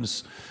before, and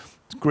it's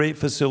a great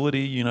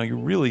facility. You know, you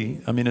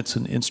really... I mean, it's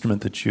an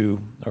instrument that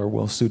you are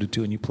well suited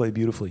to, and you play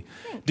beautifully.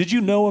 Did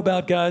you know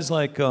about guys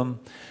like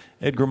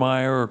Edgar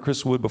Meyer or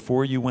Chris Wood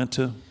before you went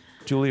to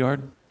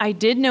Juilliard? I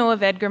did know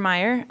of Edgar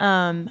Meyer.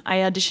 I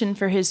auditioned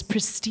for his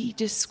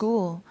prestigious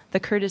school, the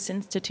Curtis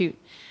Institute,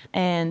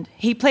 and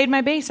he played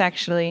my bass,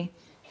 actually.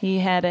 He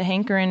had a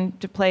hankering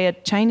to play a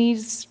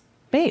Chinese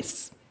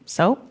bass,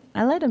 so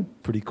I let him.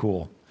 Pretty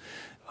cool.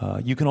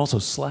 You can also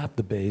slap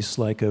the bass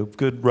like a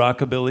good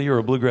rockabilly or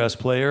a bluegrass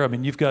player. I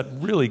mean, you've got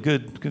really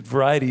good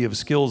variety of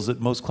skills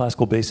that most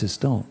classical bassists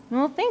don't.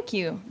 Well, thank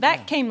you.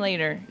 That came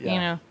later, you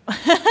know.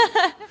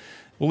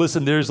 Well,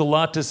 listen, there's a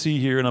lot to see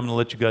here, and I'm going to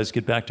let you guys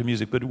get back to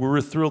music. But we're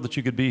thrilled that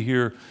you could be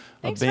here.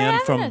 Thanks a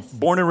band for having from us.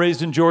 born and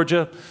raised in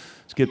Georgia.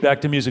 Let's get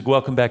back to music.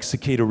 Welcome back,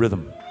 Cicada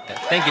Rhythm.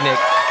 Thank you, Nick.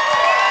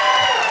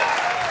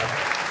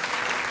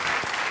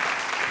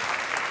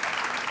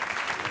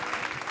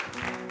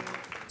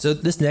 So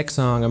this next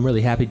song I'm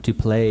really happy to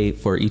play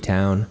for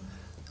eTown.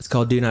 It's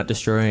called Do Not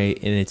Destroy,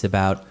 and it's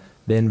about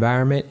the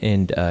environment,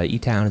 and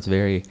eTown is a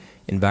very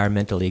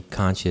environmentally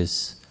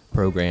conscious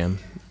program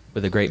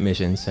with a great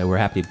mission, so we're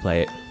happy to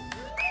play it.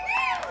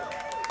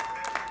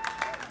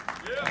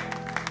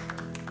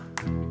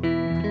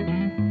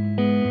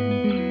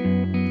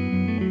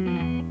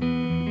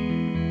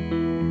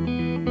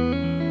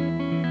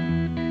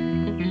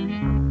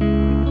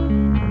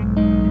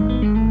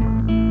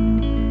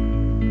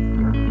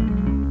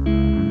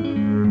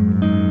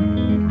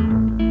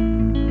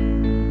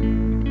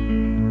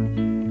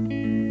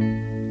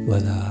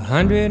 Well,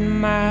 100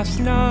 miles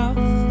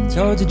north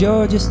towards the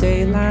Georgia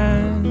state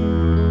line,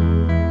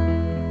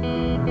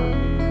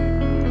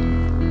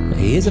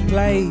 here's a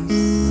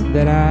place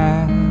that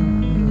I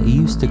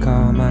used to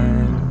call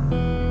mine.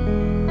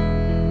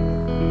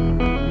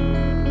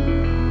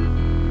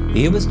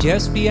 It was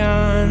just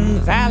beyond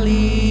the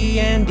valley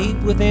and deep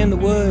within the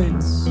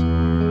woods.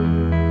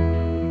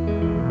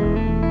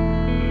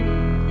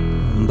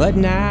 But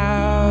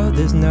now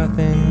there's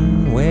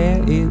nothing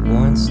where it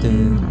once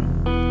stood.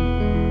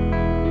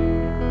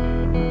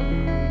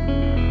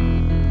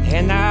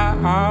 And I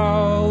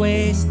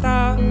always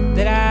thought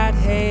that I'd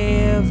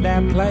have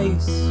that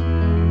place.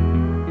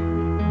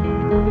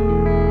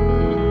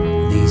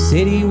 These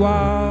city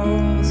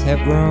walls have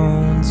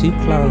grown too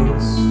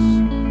close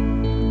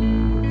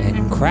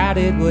and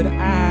crowded what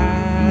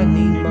I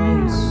need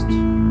most.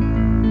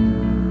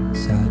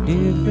 So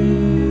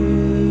different.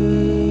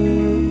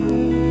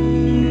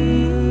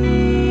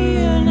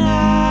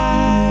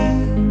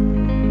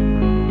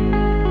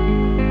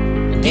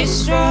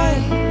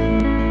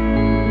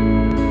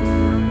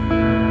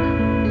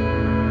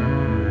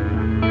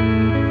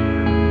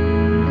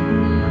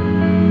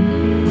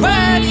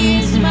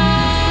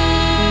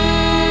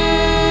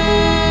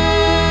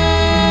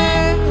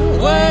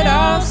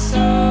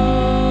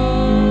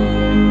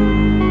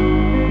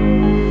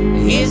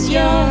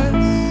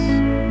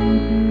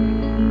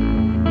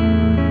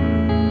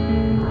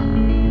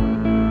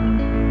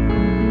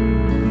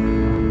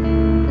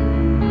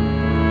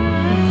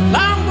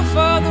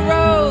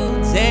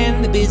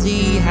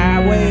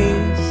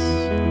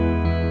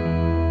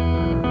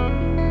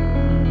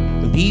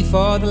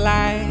 the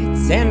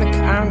lights and the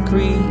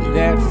concrete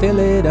that fill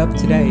it up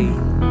today.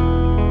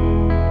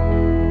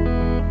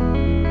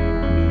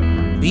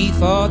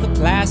 Before the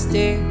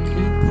plastic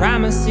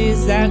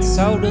promises that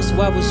sold us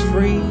what was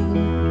free.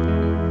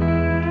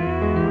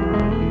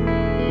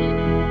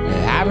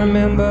 I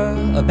remember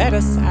a better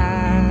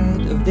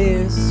side of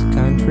this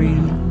country.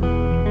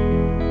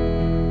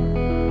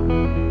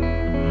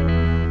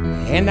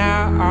 And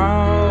I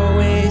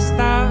always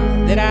thought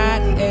that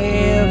I'd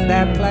have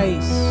that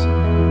place.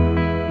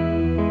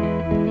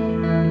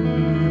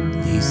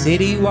 These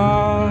city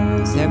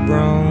walls have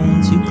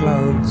grown too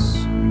close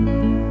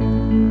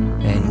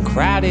and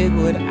crowded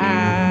what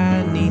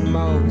I need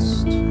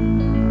most.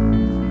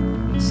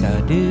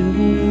 So do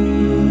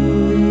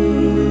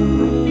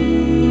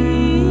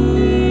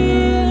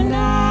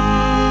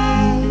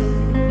not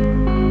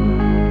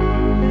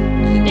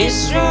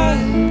destroy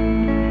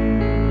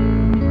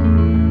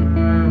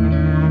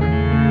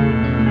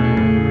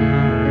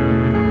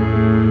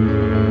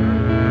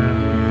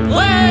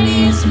what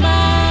is mine,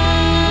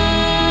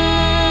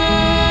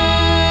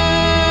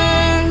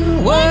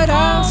 what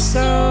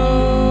also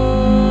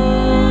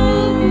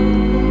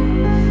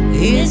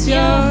is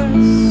yours.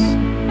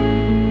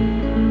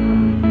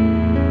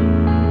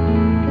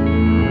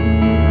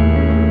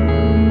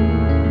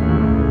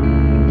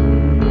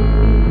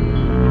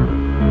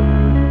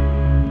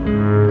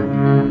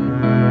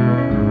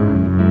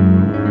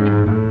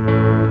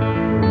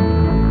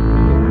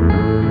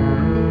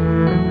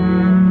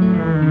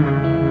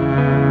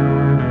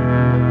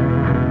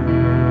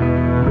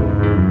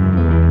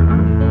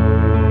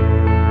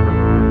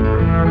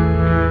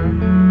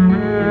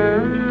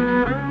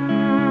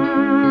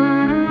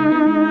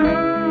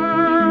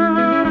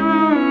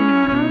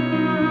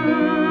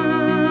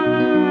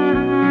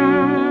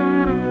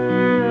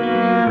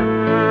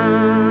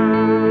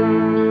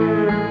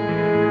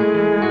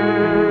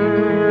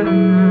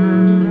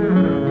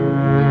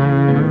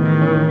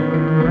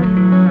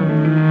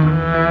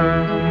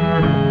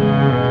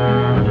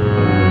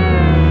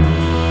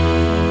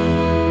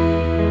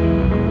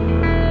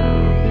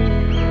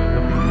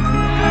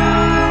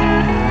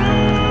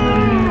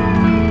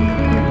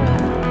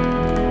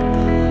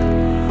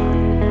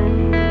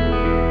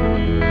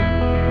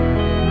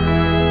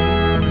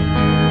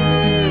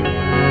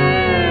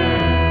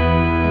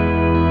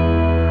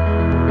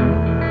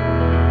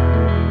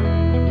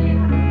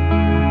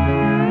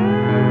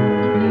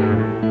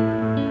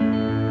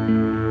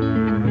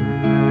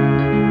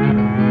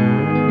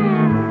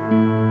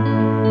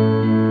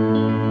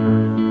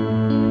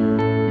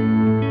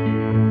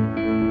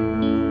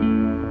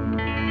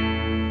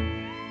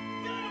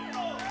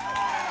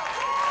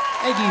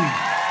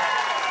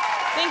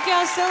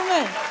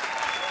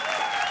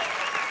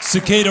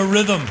 Cicada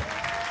Rhythm.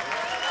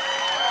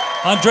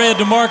 Andrea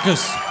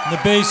DeMarcus on the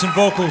bass and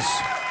vocals.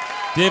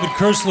 David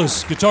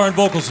Kerslis, guitar and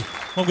vocals,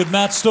 along with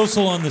Matt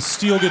Stossel on the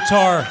steel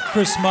guitar,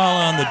 Chris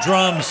Mala on the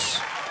drums.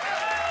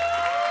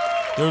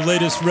 Their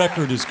latest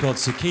record is called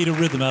Cicada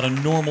Rhythm out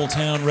of Normal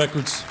Town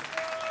Records.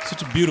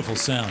 Such a beautiful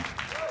sound.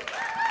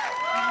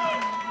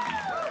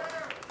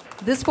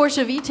 This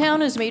portion of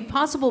eTown is made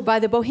possible by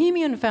the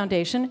Bohemian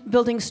Foundation,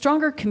 building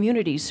stronger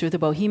communities through the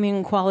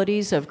Bohemian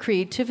qualities of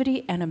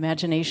creativity and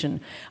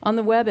imagination. On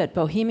the web at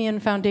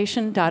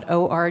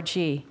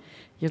bohemianfoundation.org.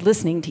 You're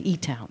listening to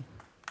eTown.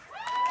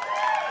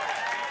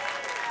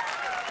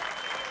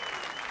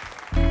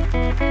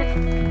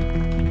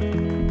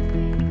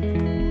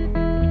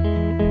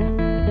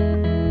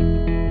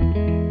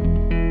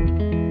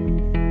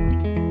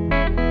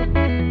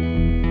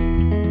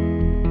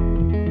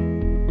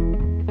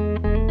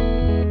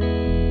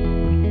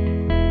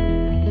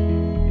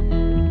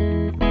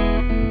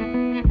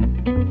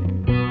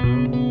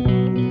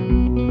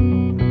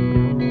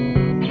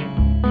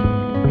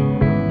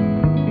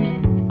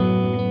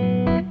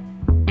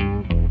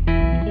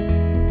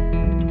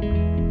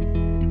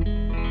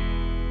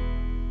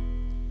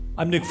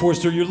 I'm Nick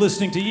Forster. You're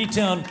listening to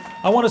eTown.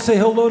 I want to say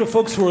hello to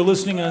folks who are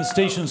listening on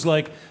stations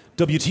like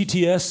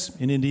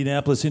WTTS in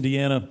Indianapolis,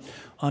 Indiana,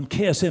 on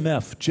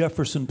KSMF,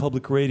 Jefferson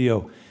Public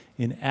Radio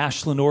in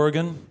Ashland,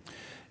 Oregon,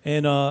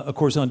 and of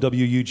course on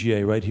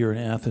WUGA right here in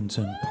Athens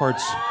and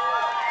parts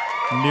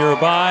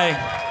nearby.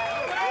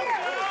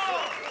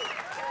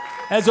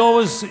 As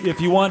always, if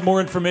you want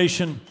more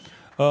information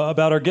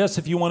about our guests,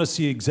 if you want to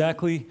see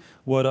exactly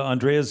what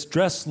Andrea's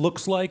dress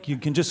looks like, you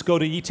can just go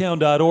to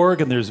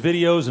eTown.org, and there's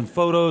videos and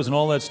photos and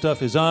all that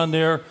stuff is on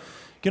there.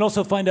 You can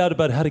also find out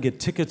about how to get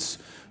tickets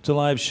to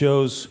live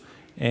shows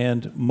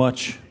and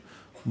much,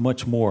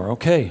 much more.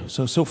 Okay,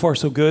 so far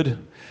so good.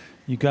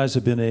 You guys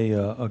have been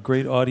a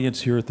great audience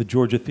here at the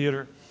Georgia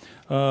Theater.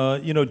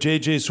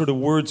 JJ's sort of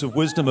words of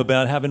wisdom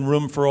about having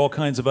room for all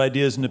kinds of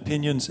ideas and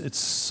opinions, it's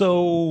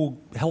so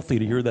healthy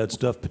to hear that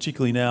stuff,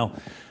 particularly now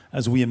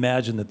as we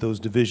imagine that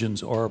those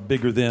divisions are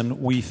bigger than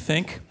we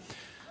think.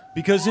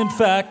 Because in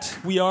fact,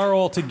 we are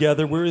all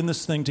together, we're in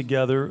this thing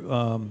together,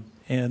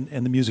 and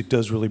the music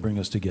does really bring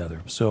us together.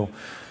 So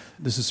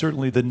this is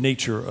certainly the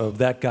nature of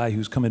that guy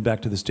who's coming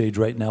back to the stage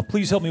right now.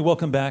 Please help me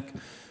welcome back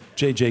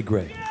J.J.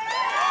 Grey.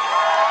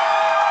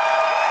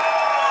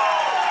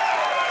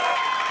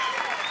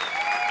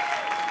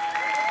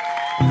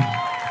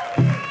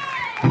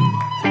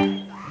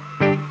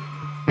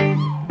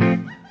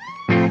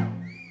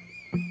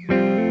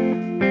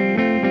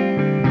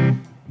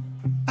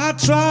 I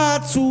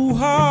tried too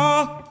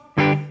hard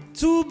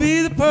to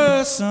be the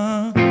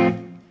person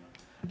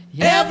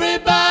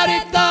everybody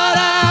thought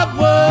I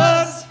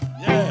was.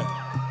 Yeah.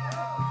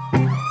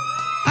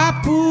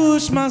 I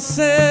pushed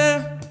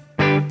myself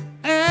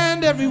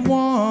and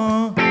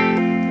everyone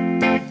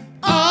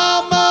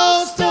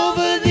almost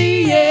over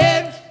the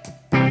edge.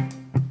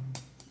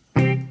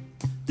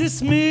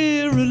 This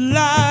mirror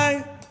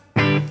light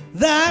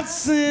that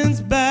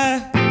sends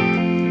back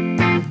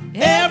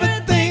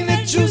everything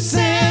that you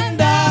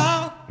send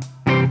out.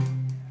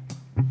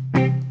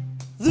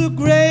 The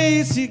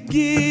grace you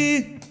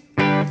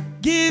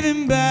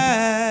giving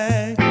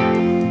back,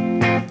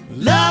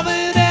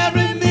 loving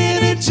every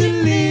minute you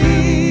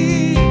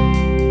leave.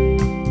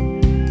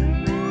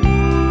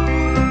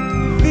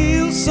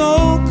 Feels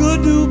so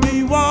good to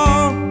be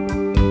warm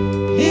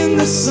in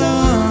the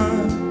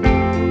sun,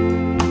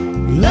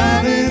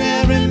 loving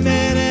every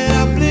minute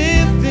I'm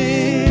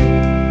living.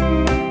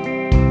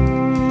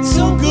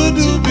 So good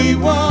to be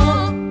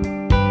warm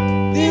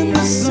in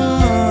the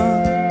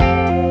sun,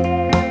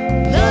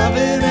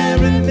 loving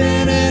every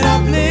minute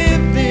I'm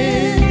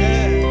living.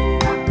 Yeah.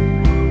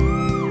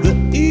 The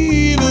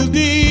evil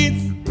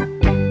deeds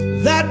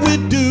that we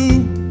do,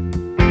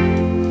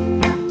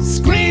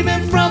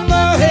 screaming from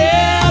the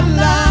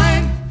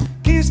headline,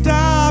 can't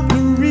stop to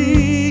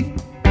read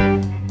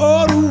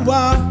or to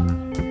watch.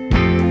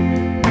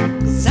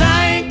 'Cause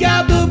I ain't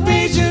got the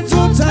patience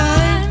or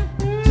time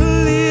to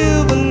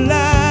live a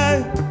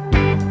life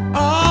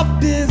of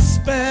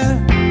despair.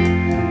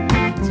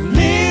 To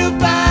live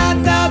by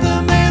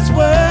another man's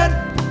word,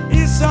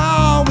 it's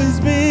always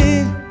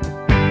been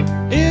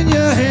in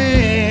your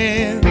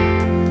hand.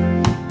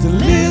 To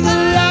live the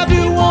life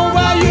you want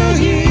while you're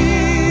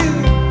here.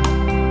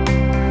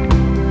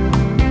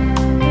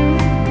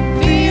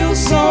 Feels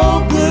so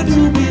good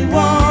to be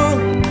warm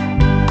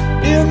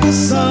in the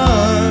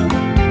sun,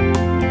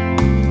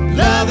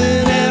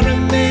 loving every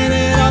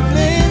minute I'm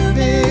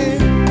living.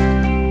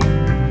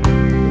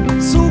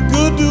 So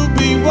good to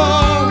be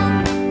warm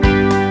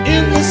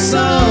in the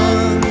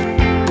sun,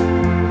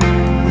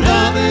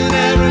 loving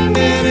every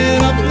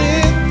minute I'm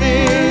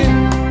living.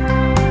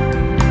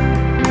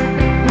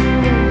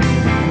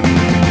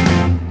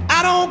 I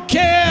don't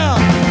care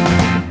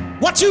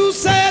what you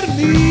say to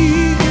me.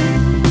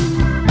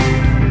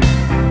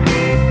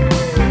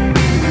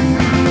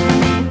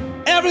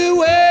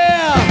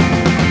 Everywhere,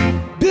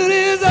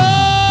 beauty's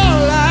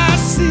all I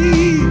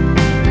see.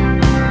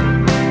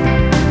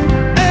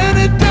 And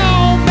it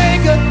don't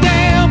make a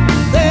damn,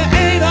 there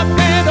ain't a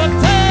man to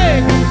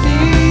take with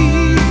me.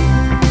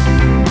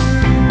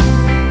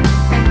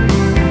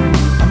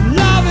 I'm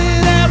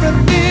loving every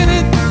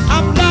minute,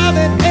 I'm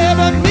loving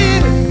every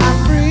minute I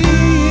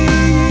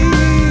breathe,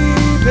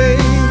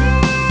 babe.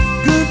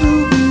 Good to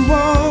be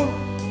warm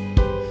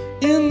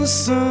in the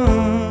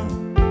sun,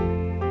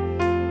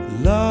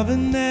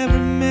 loving every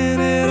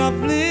minute of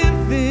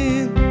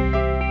living.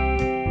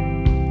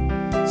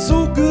 So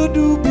good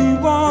to be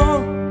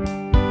warm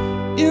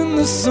in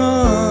the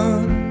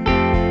sun,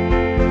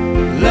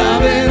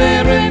 loving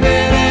every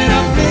minute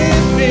of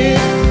living.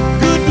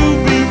 Good to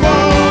be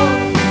warm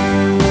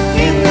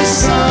in the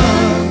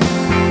sun,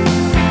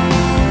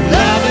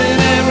 loving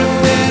every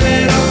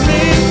minute of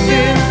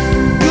living.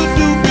 Good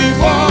to be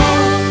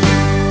warm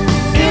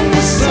in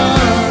the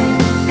sun,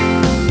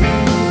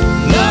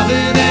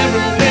 loving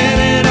every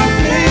minute of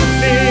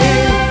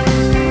living.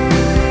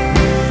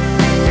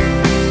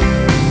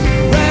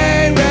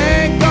 Rain,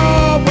 rain, go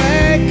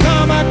away,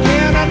 come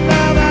again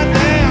another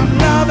day. I'm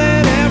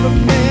loving every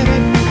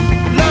minute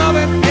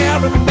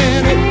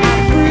I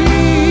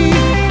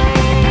breathe.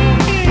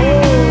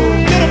 Oh,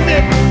 get a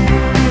bit.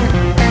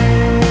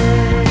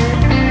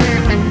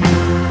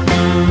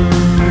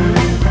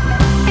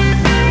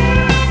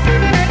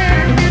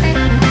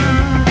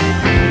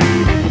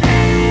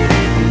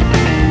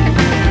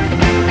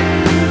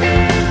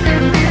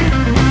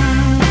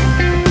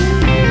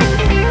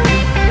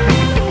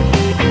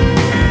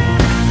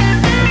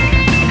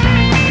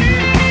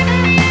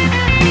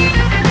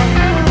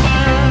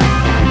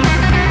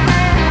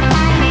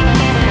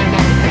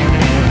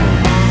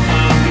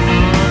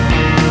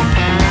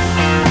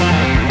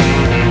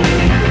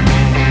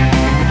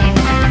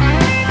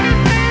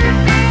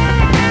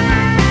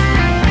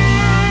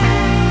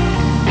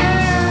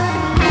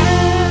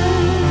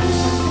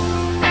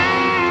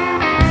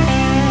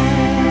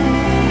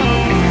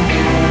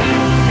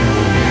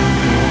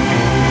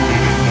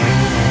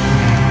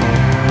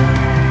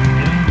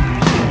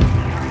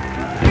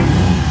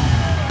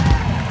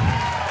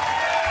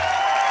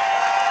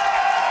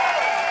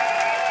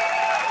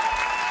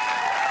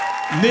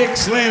 Nick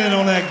slanted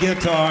on that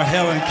guitar,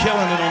 Helen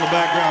killing it on the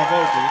background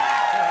vocals.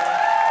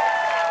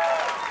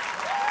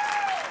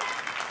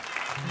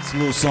 It's a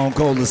little song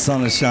called The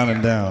Sun Is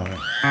Shining Down.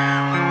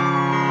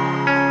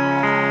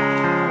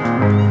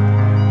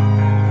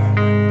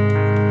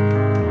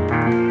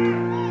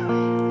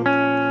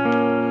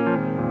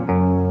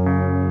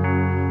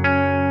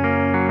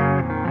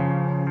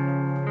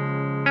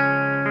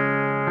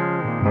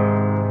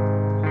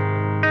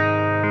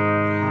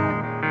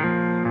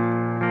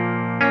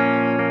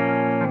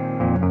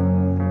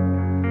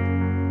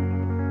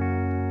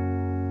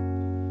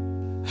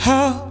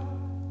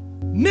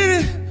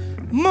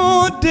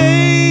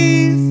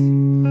 days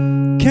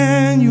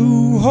can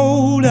you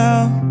hold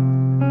out?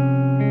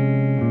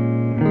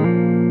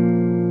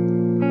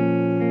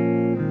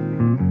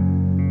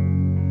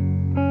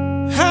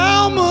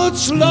 How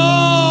much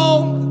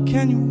longer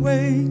can you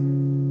wait?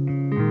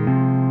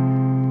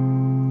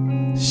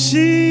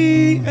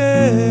 She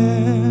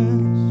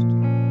asked.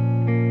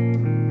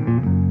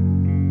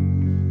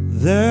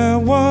 There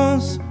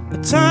was a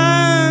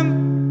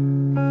time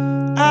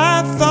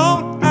I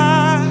thought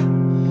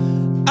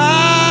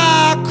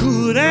I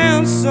could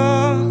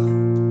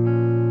answer,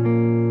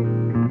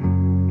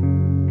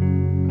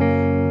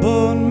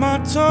 but my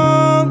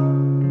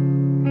tongue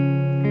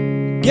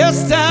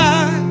guessed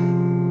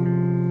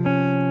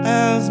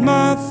as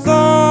my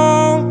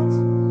thoughts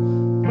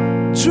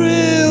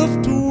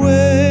drift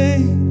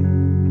away.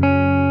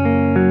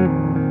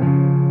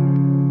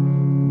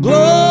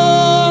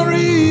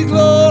 Glory,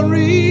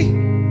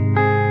 glory,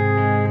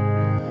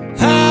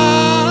 hallelujah.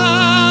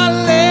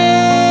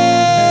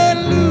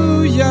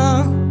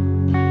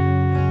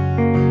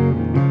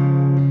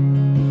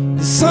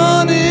 The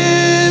sun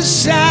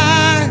is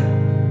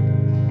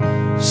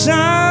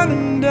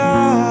shining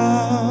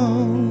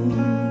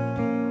down.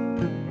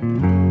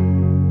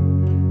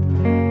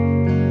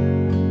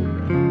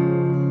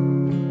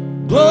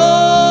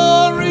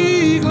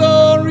 Glory,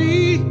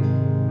 glory,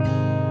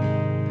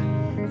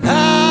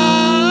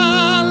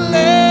 hallelujah.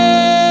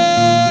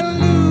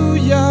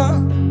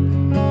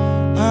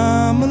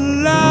 I'm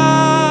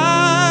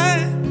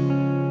alive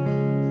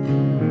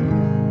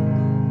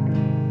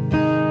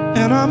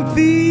and I'm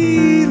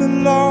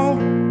feeling low,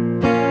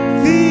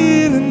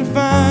 feeling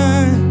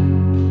fine.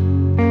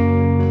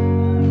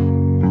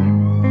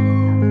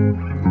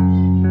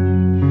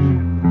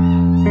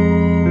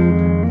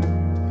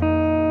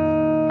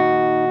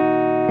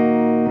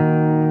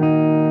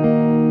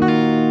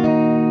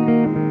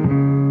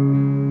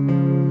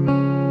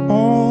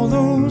 All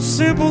those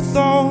simple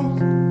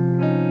thoughts,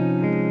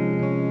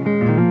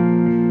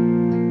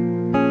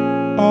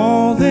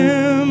 all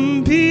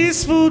them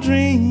peaceful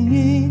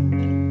dreams,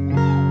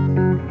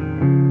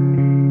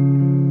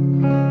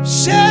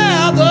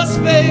 share the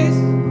space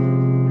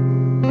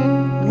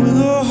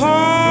with a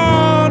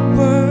hard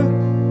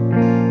work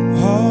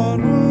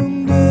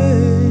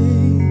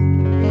day.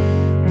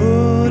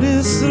 But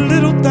it's the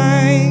little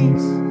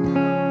things,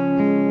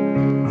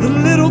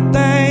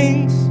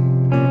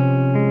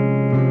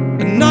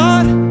 and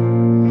not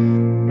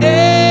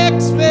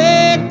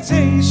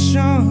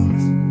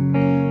expectations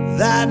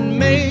that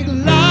make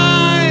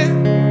life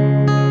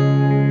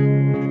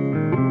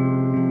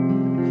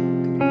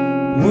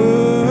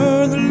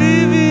worth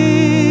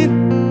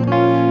living,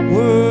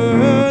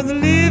 worth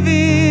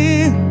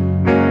living.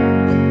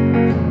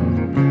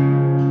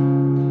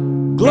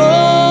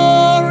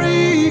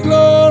 Glory,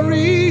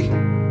 glory,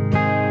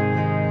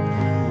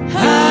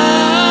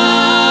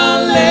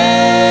 hallelujah.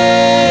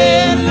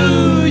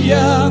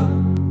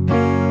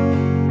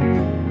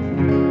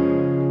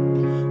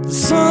 The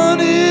sun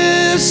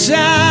is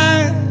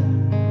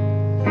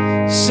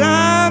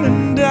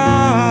shining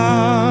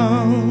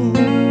down.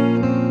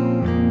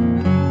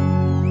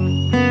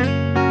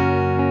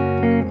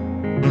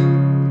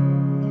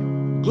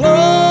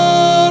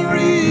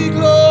 Glory,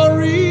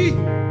 glory,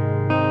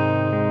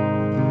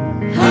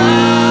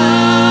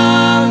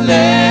 hallelujah.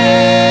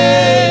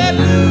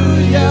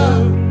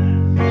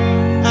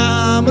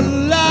 I'm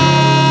alive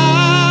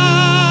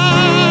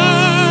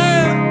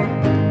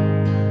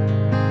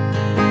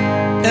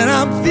and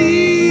I'm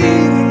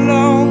feeling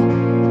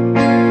low,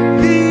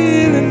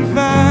 feeling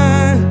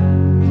fine.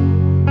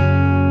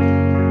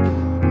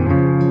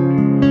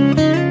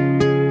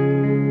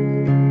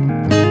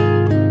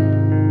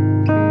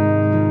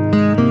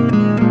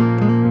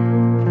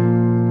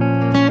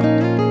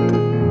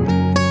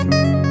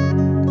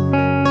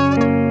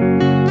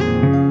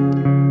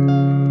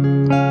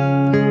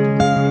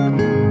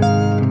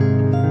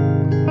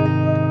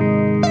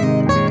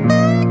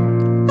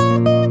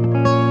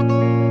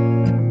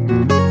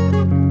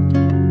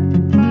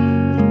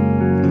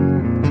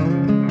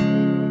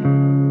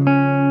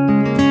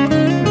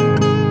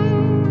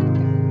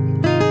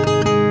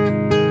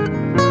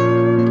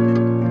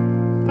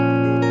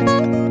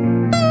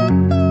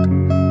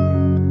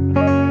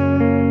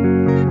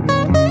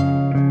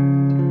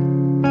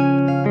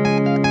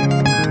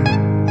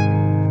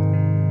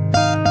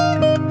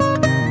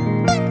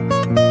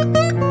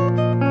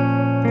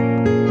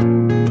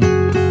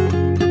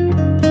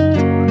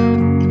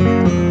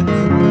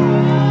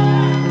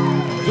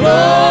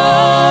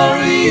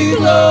 Glory,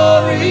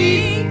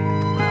 glory,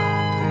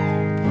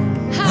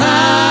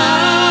 hallelujah.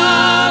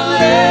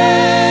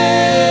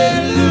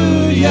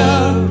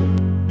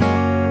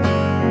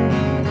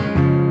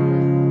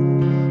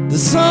 The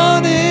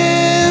sun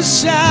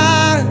is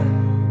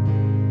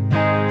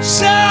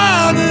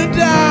shining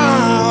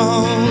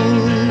down.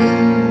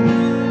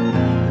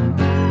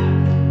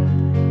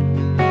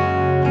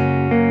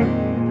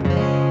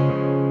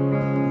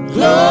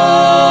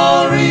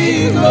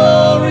 Glory,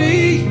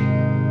 glory,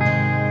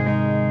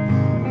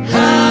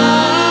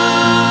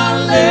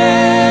 hallelujah.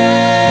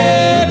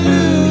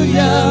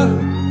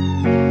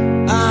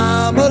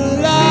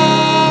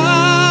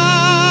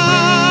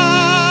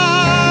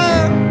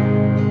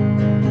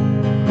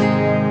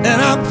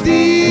 I'm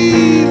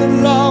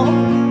feeling low,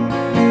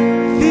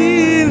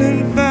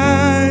 feeling fine.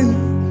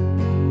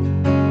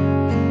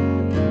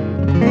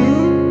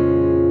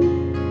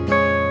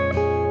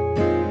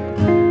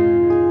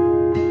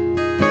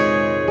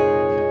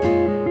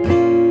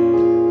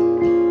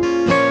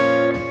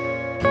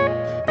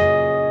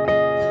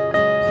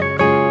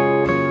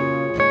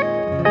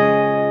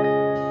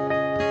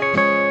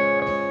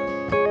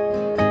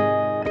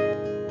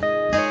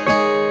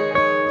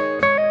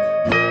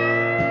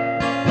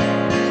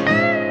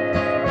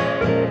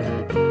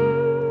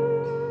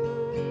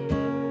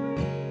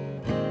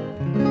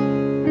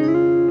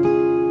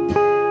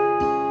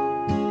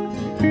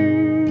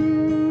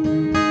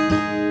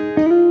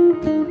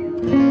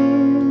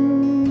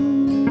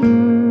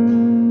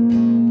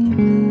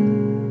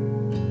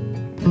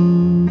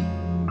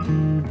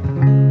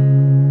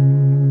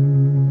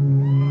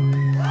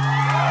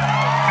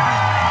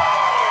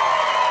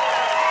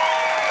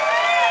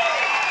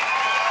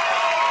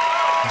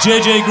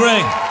 J.J.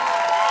 Gray,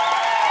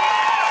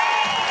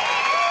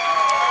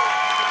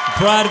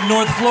 pride of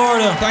North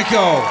Florida. Thank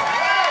y'all.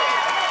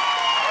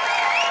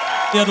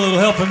 We had a little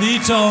help from the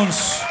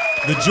eTones,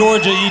 the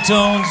Georgia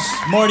eTones,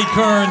 Marty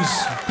Kearns,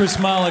 Chris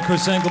Mala,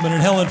 Chris Engelman,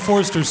 and Helen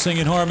Forster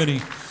singing harmony.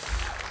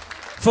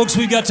 Folks,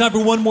 we've got time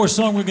for one more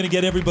song. We're going to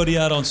get everybody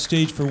out on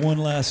stage for one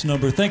last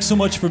number. Thanks so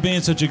much for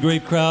being such a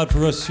great crowd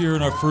for us here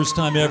in our first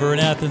time ever in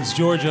Athens,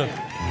 Georgia.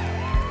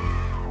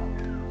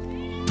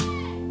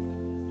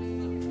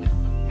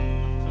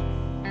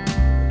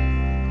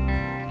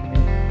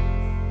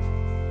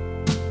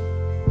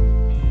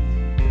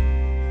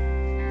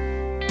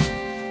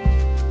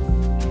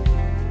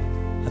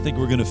 I think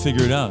we're going to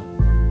figure it out.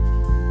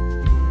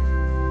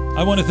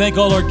 I want to thank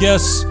all our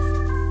guests.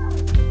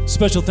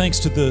 Special thanks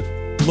to the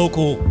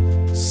local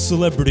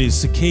celebrities,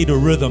 Cicada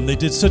Rhythm. They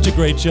did such a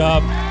great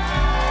job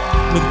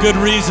with good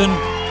reason.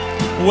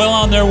 Well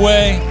on their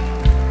way.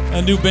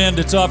 A new band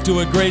that's off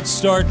to a great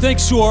start.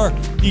 Thanks to our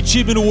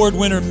Achievement Award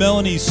winner,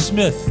 Melaney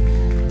Smith,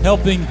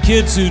 helping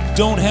kids who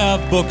don't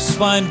have books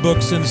find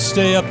books and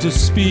stay up to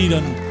speed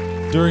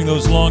during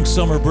those long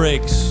summer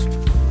breaks.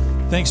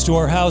 Thanks to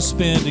our house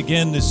band,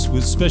 again, this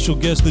with special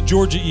guests, the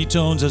Georgia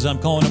eTones, as I'm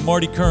calling them,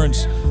 Marty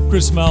Kearns,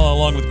 Chris Mala,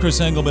 along with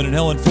Chris Engelman and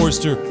Helen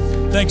Forster.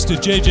 Thanks to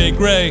J.J.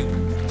 Gray.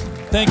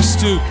 Thanks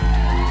to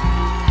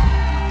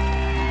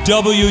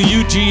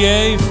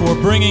WUGA for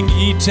bringing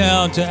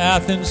eTown to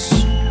Athens.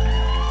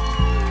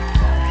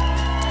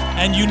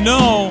 And you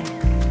know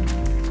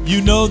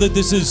that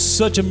this is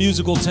such a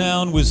musical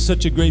town with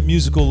such a great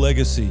musical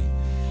legacy.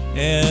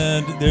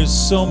 And there's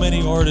so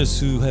many artists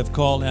who have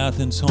called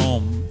Athens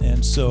home.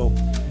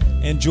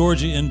 And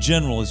Georgia in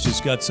general has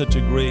just got such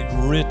a great,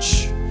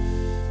 rich,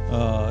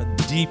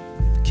 deep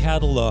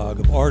catalog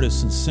of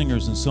artists and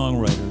singers and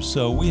songwriters.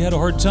 So we had a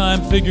hard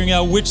time figuring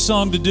out which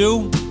song to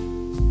do.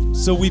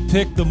 So we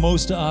picked the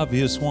most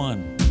obvious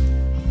one.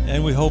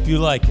 And we hope you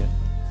like it.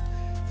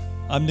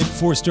 I'm Nick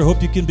Forster.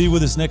 Hope you can be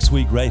with us next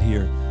week right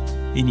here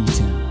in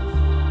eTown.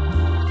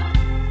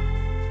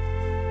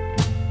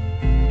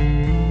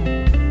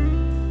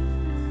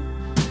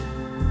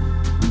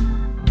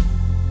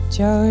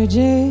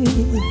 Georgia,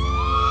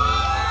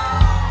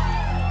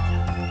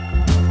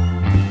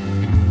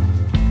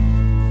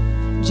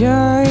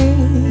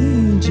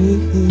 Georgia,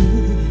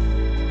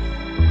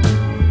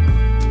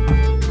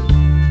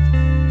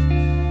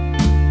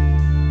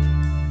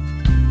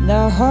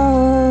 the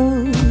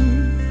whole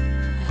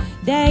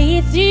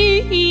day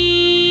through,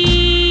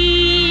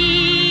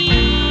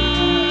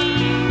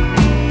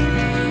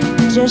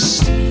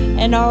 just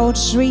an old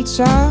sweet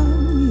song.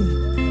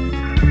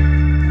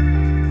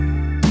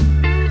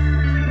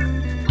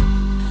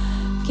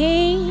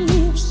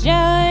 Keeps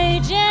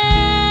Georgia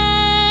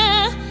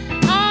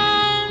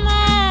on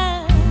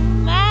my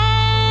mind.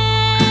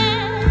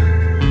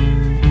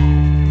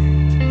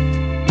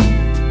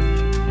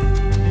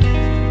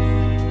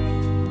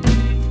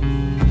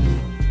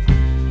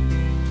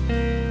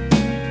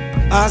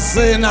 I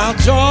say now,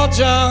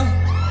 Georgia,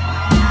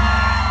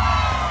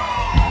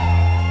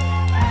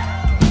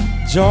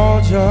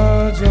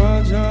 Georgia,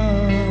 Georgia,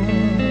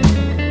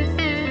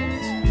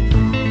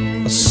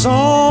 a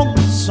song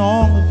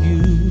of you.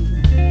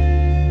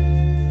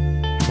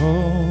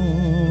 Oh,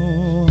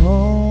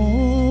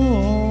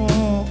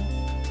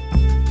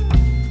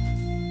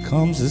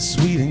 comes as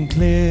sweet and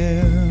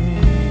clear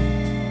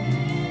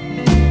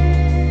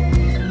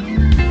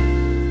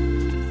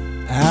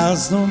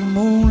as the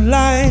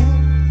moonlight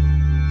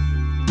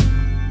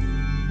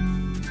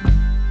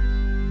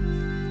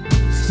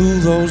through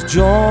those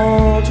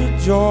Georgia,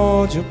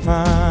 Georgia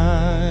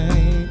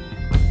pines.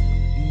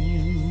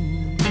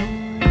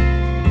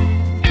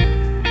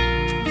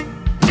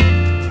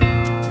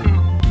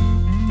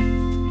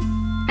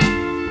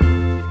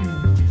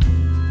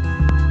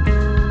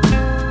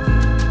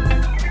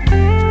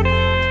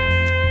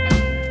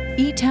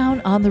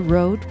 eTown on the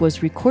Road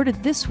was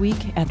recorded this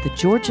week at the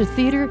Georgia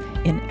Theater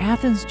in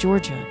Athens,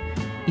 Georgia.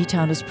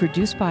 eTown is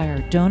produced by our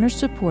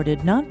donor-supported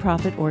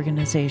nonprofit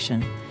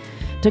organization.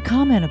 To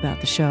comment about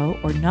the show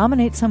or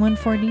nominate someone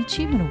for an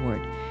Achievement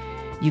Award,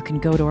 You can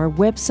go to our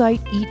website,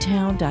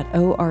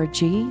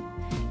 etown.org,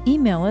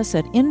 email us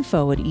at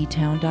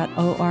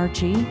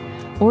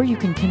info@etown.org, or you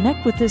can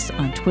connect with us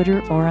on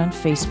Twitter or on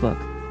Facebook.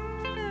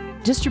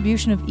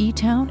 Distribution of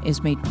eTown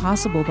is made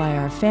possible by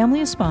our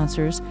family of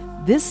sponsors,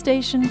 this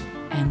station,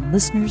 and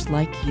listeners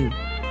like you.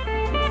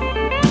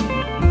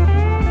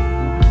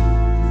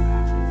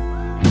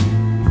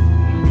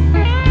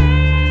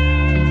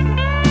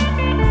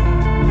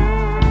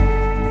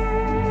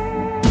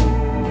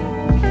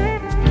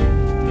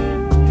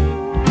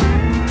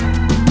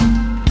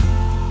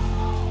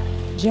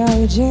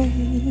 Georgia,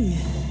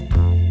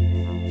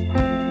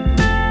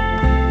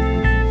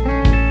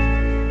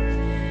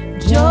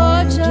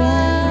 Georgia,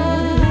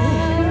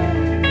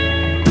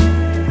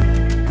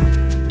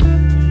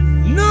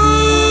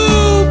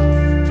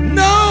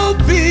 no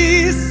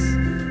peace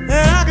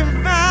that I can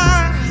find.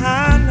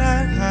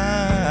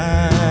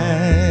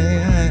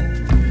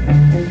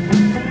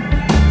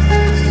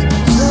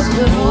 Such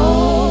an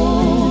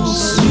old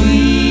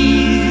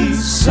sweet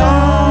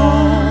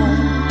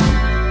song,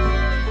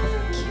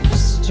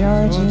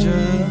 Georgia.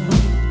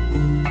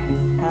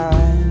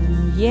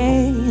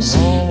 Yes,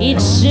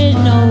 it's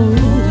an old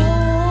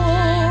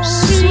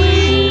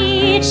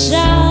sweet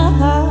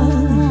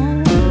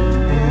song.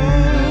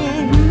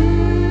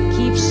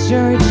 Keeps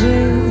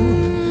Georgia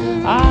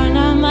on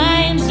our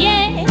minds.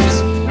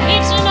 Yes,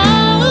 it's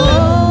an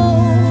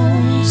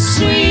old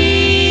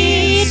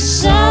sweet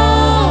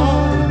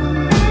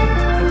song.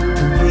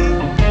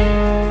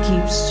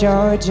 Keeps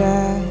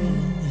Georgia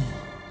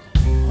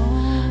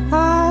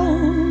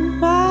on my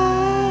mind.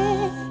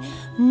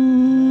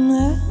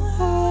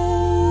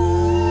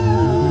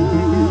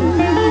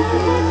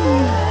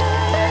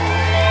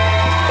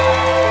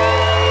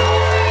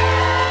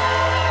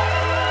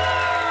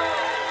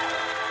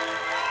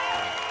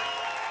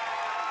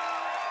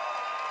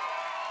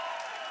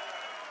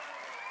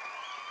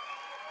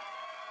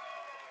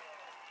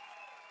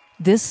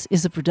 This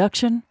is a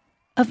production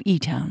of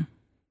eTown.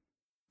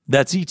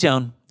 That's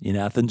eTown in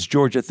Athens,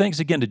 Georgia. Thanks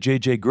again to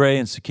J.J. Gray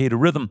and Cicada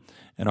Rhythm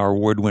and our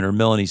award winner,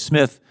 Melaney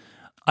Smith.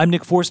 I'm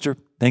Nick Forster.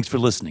 Thanks for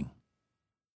listening.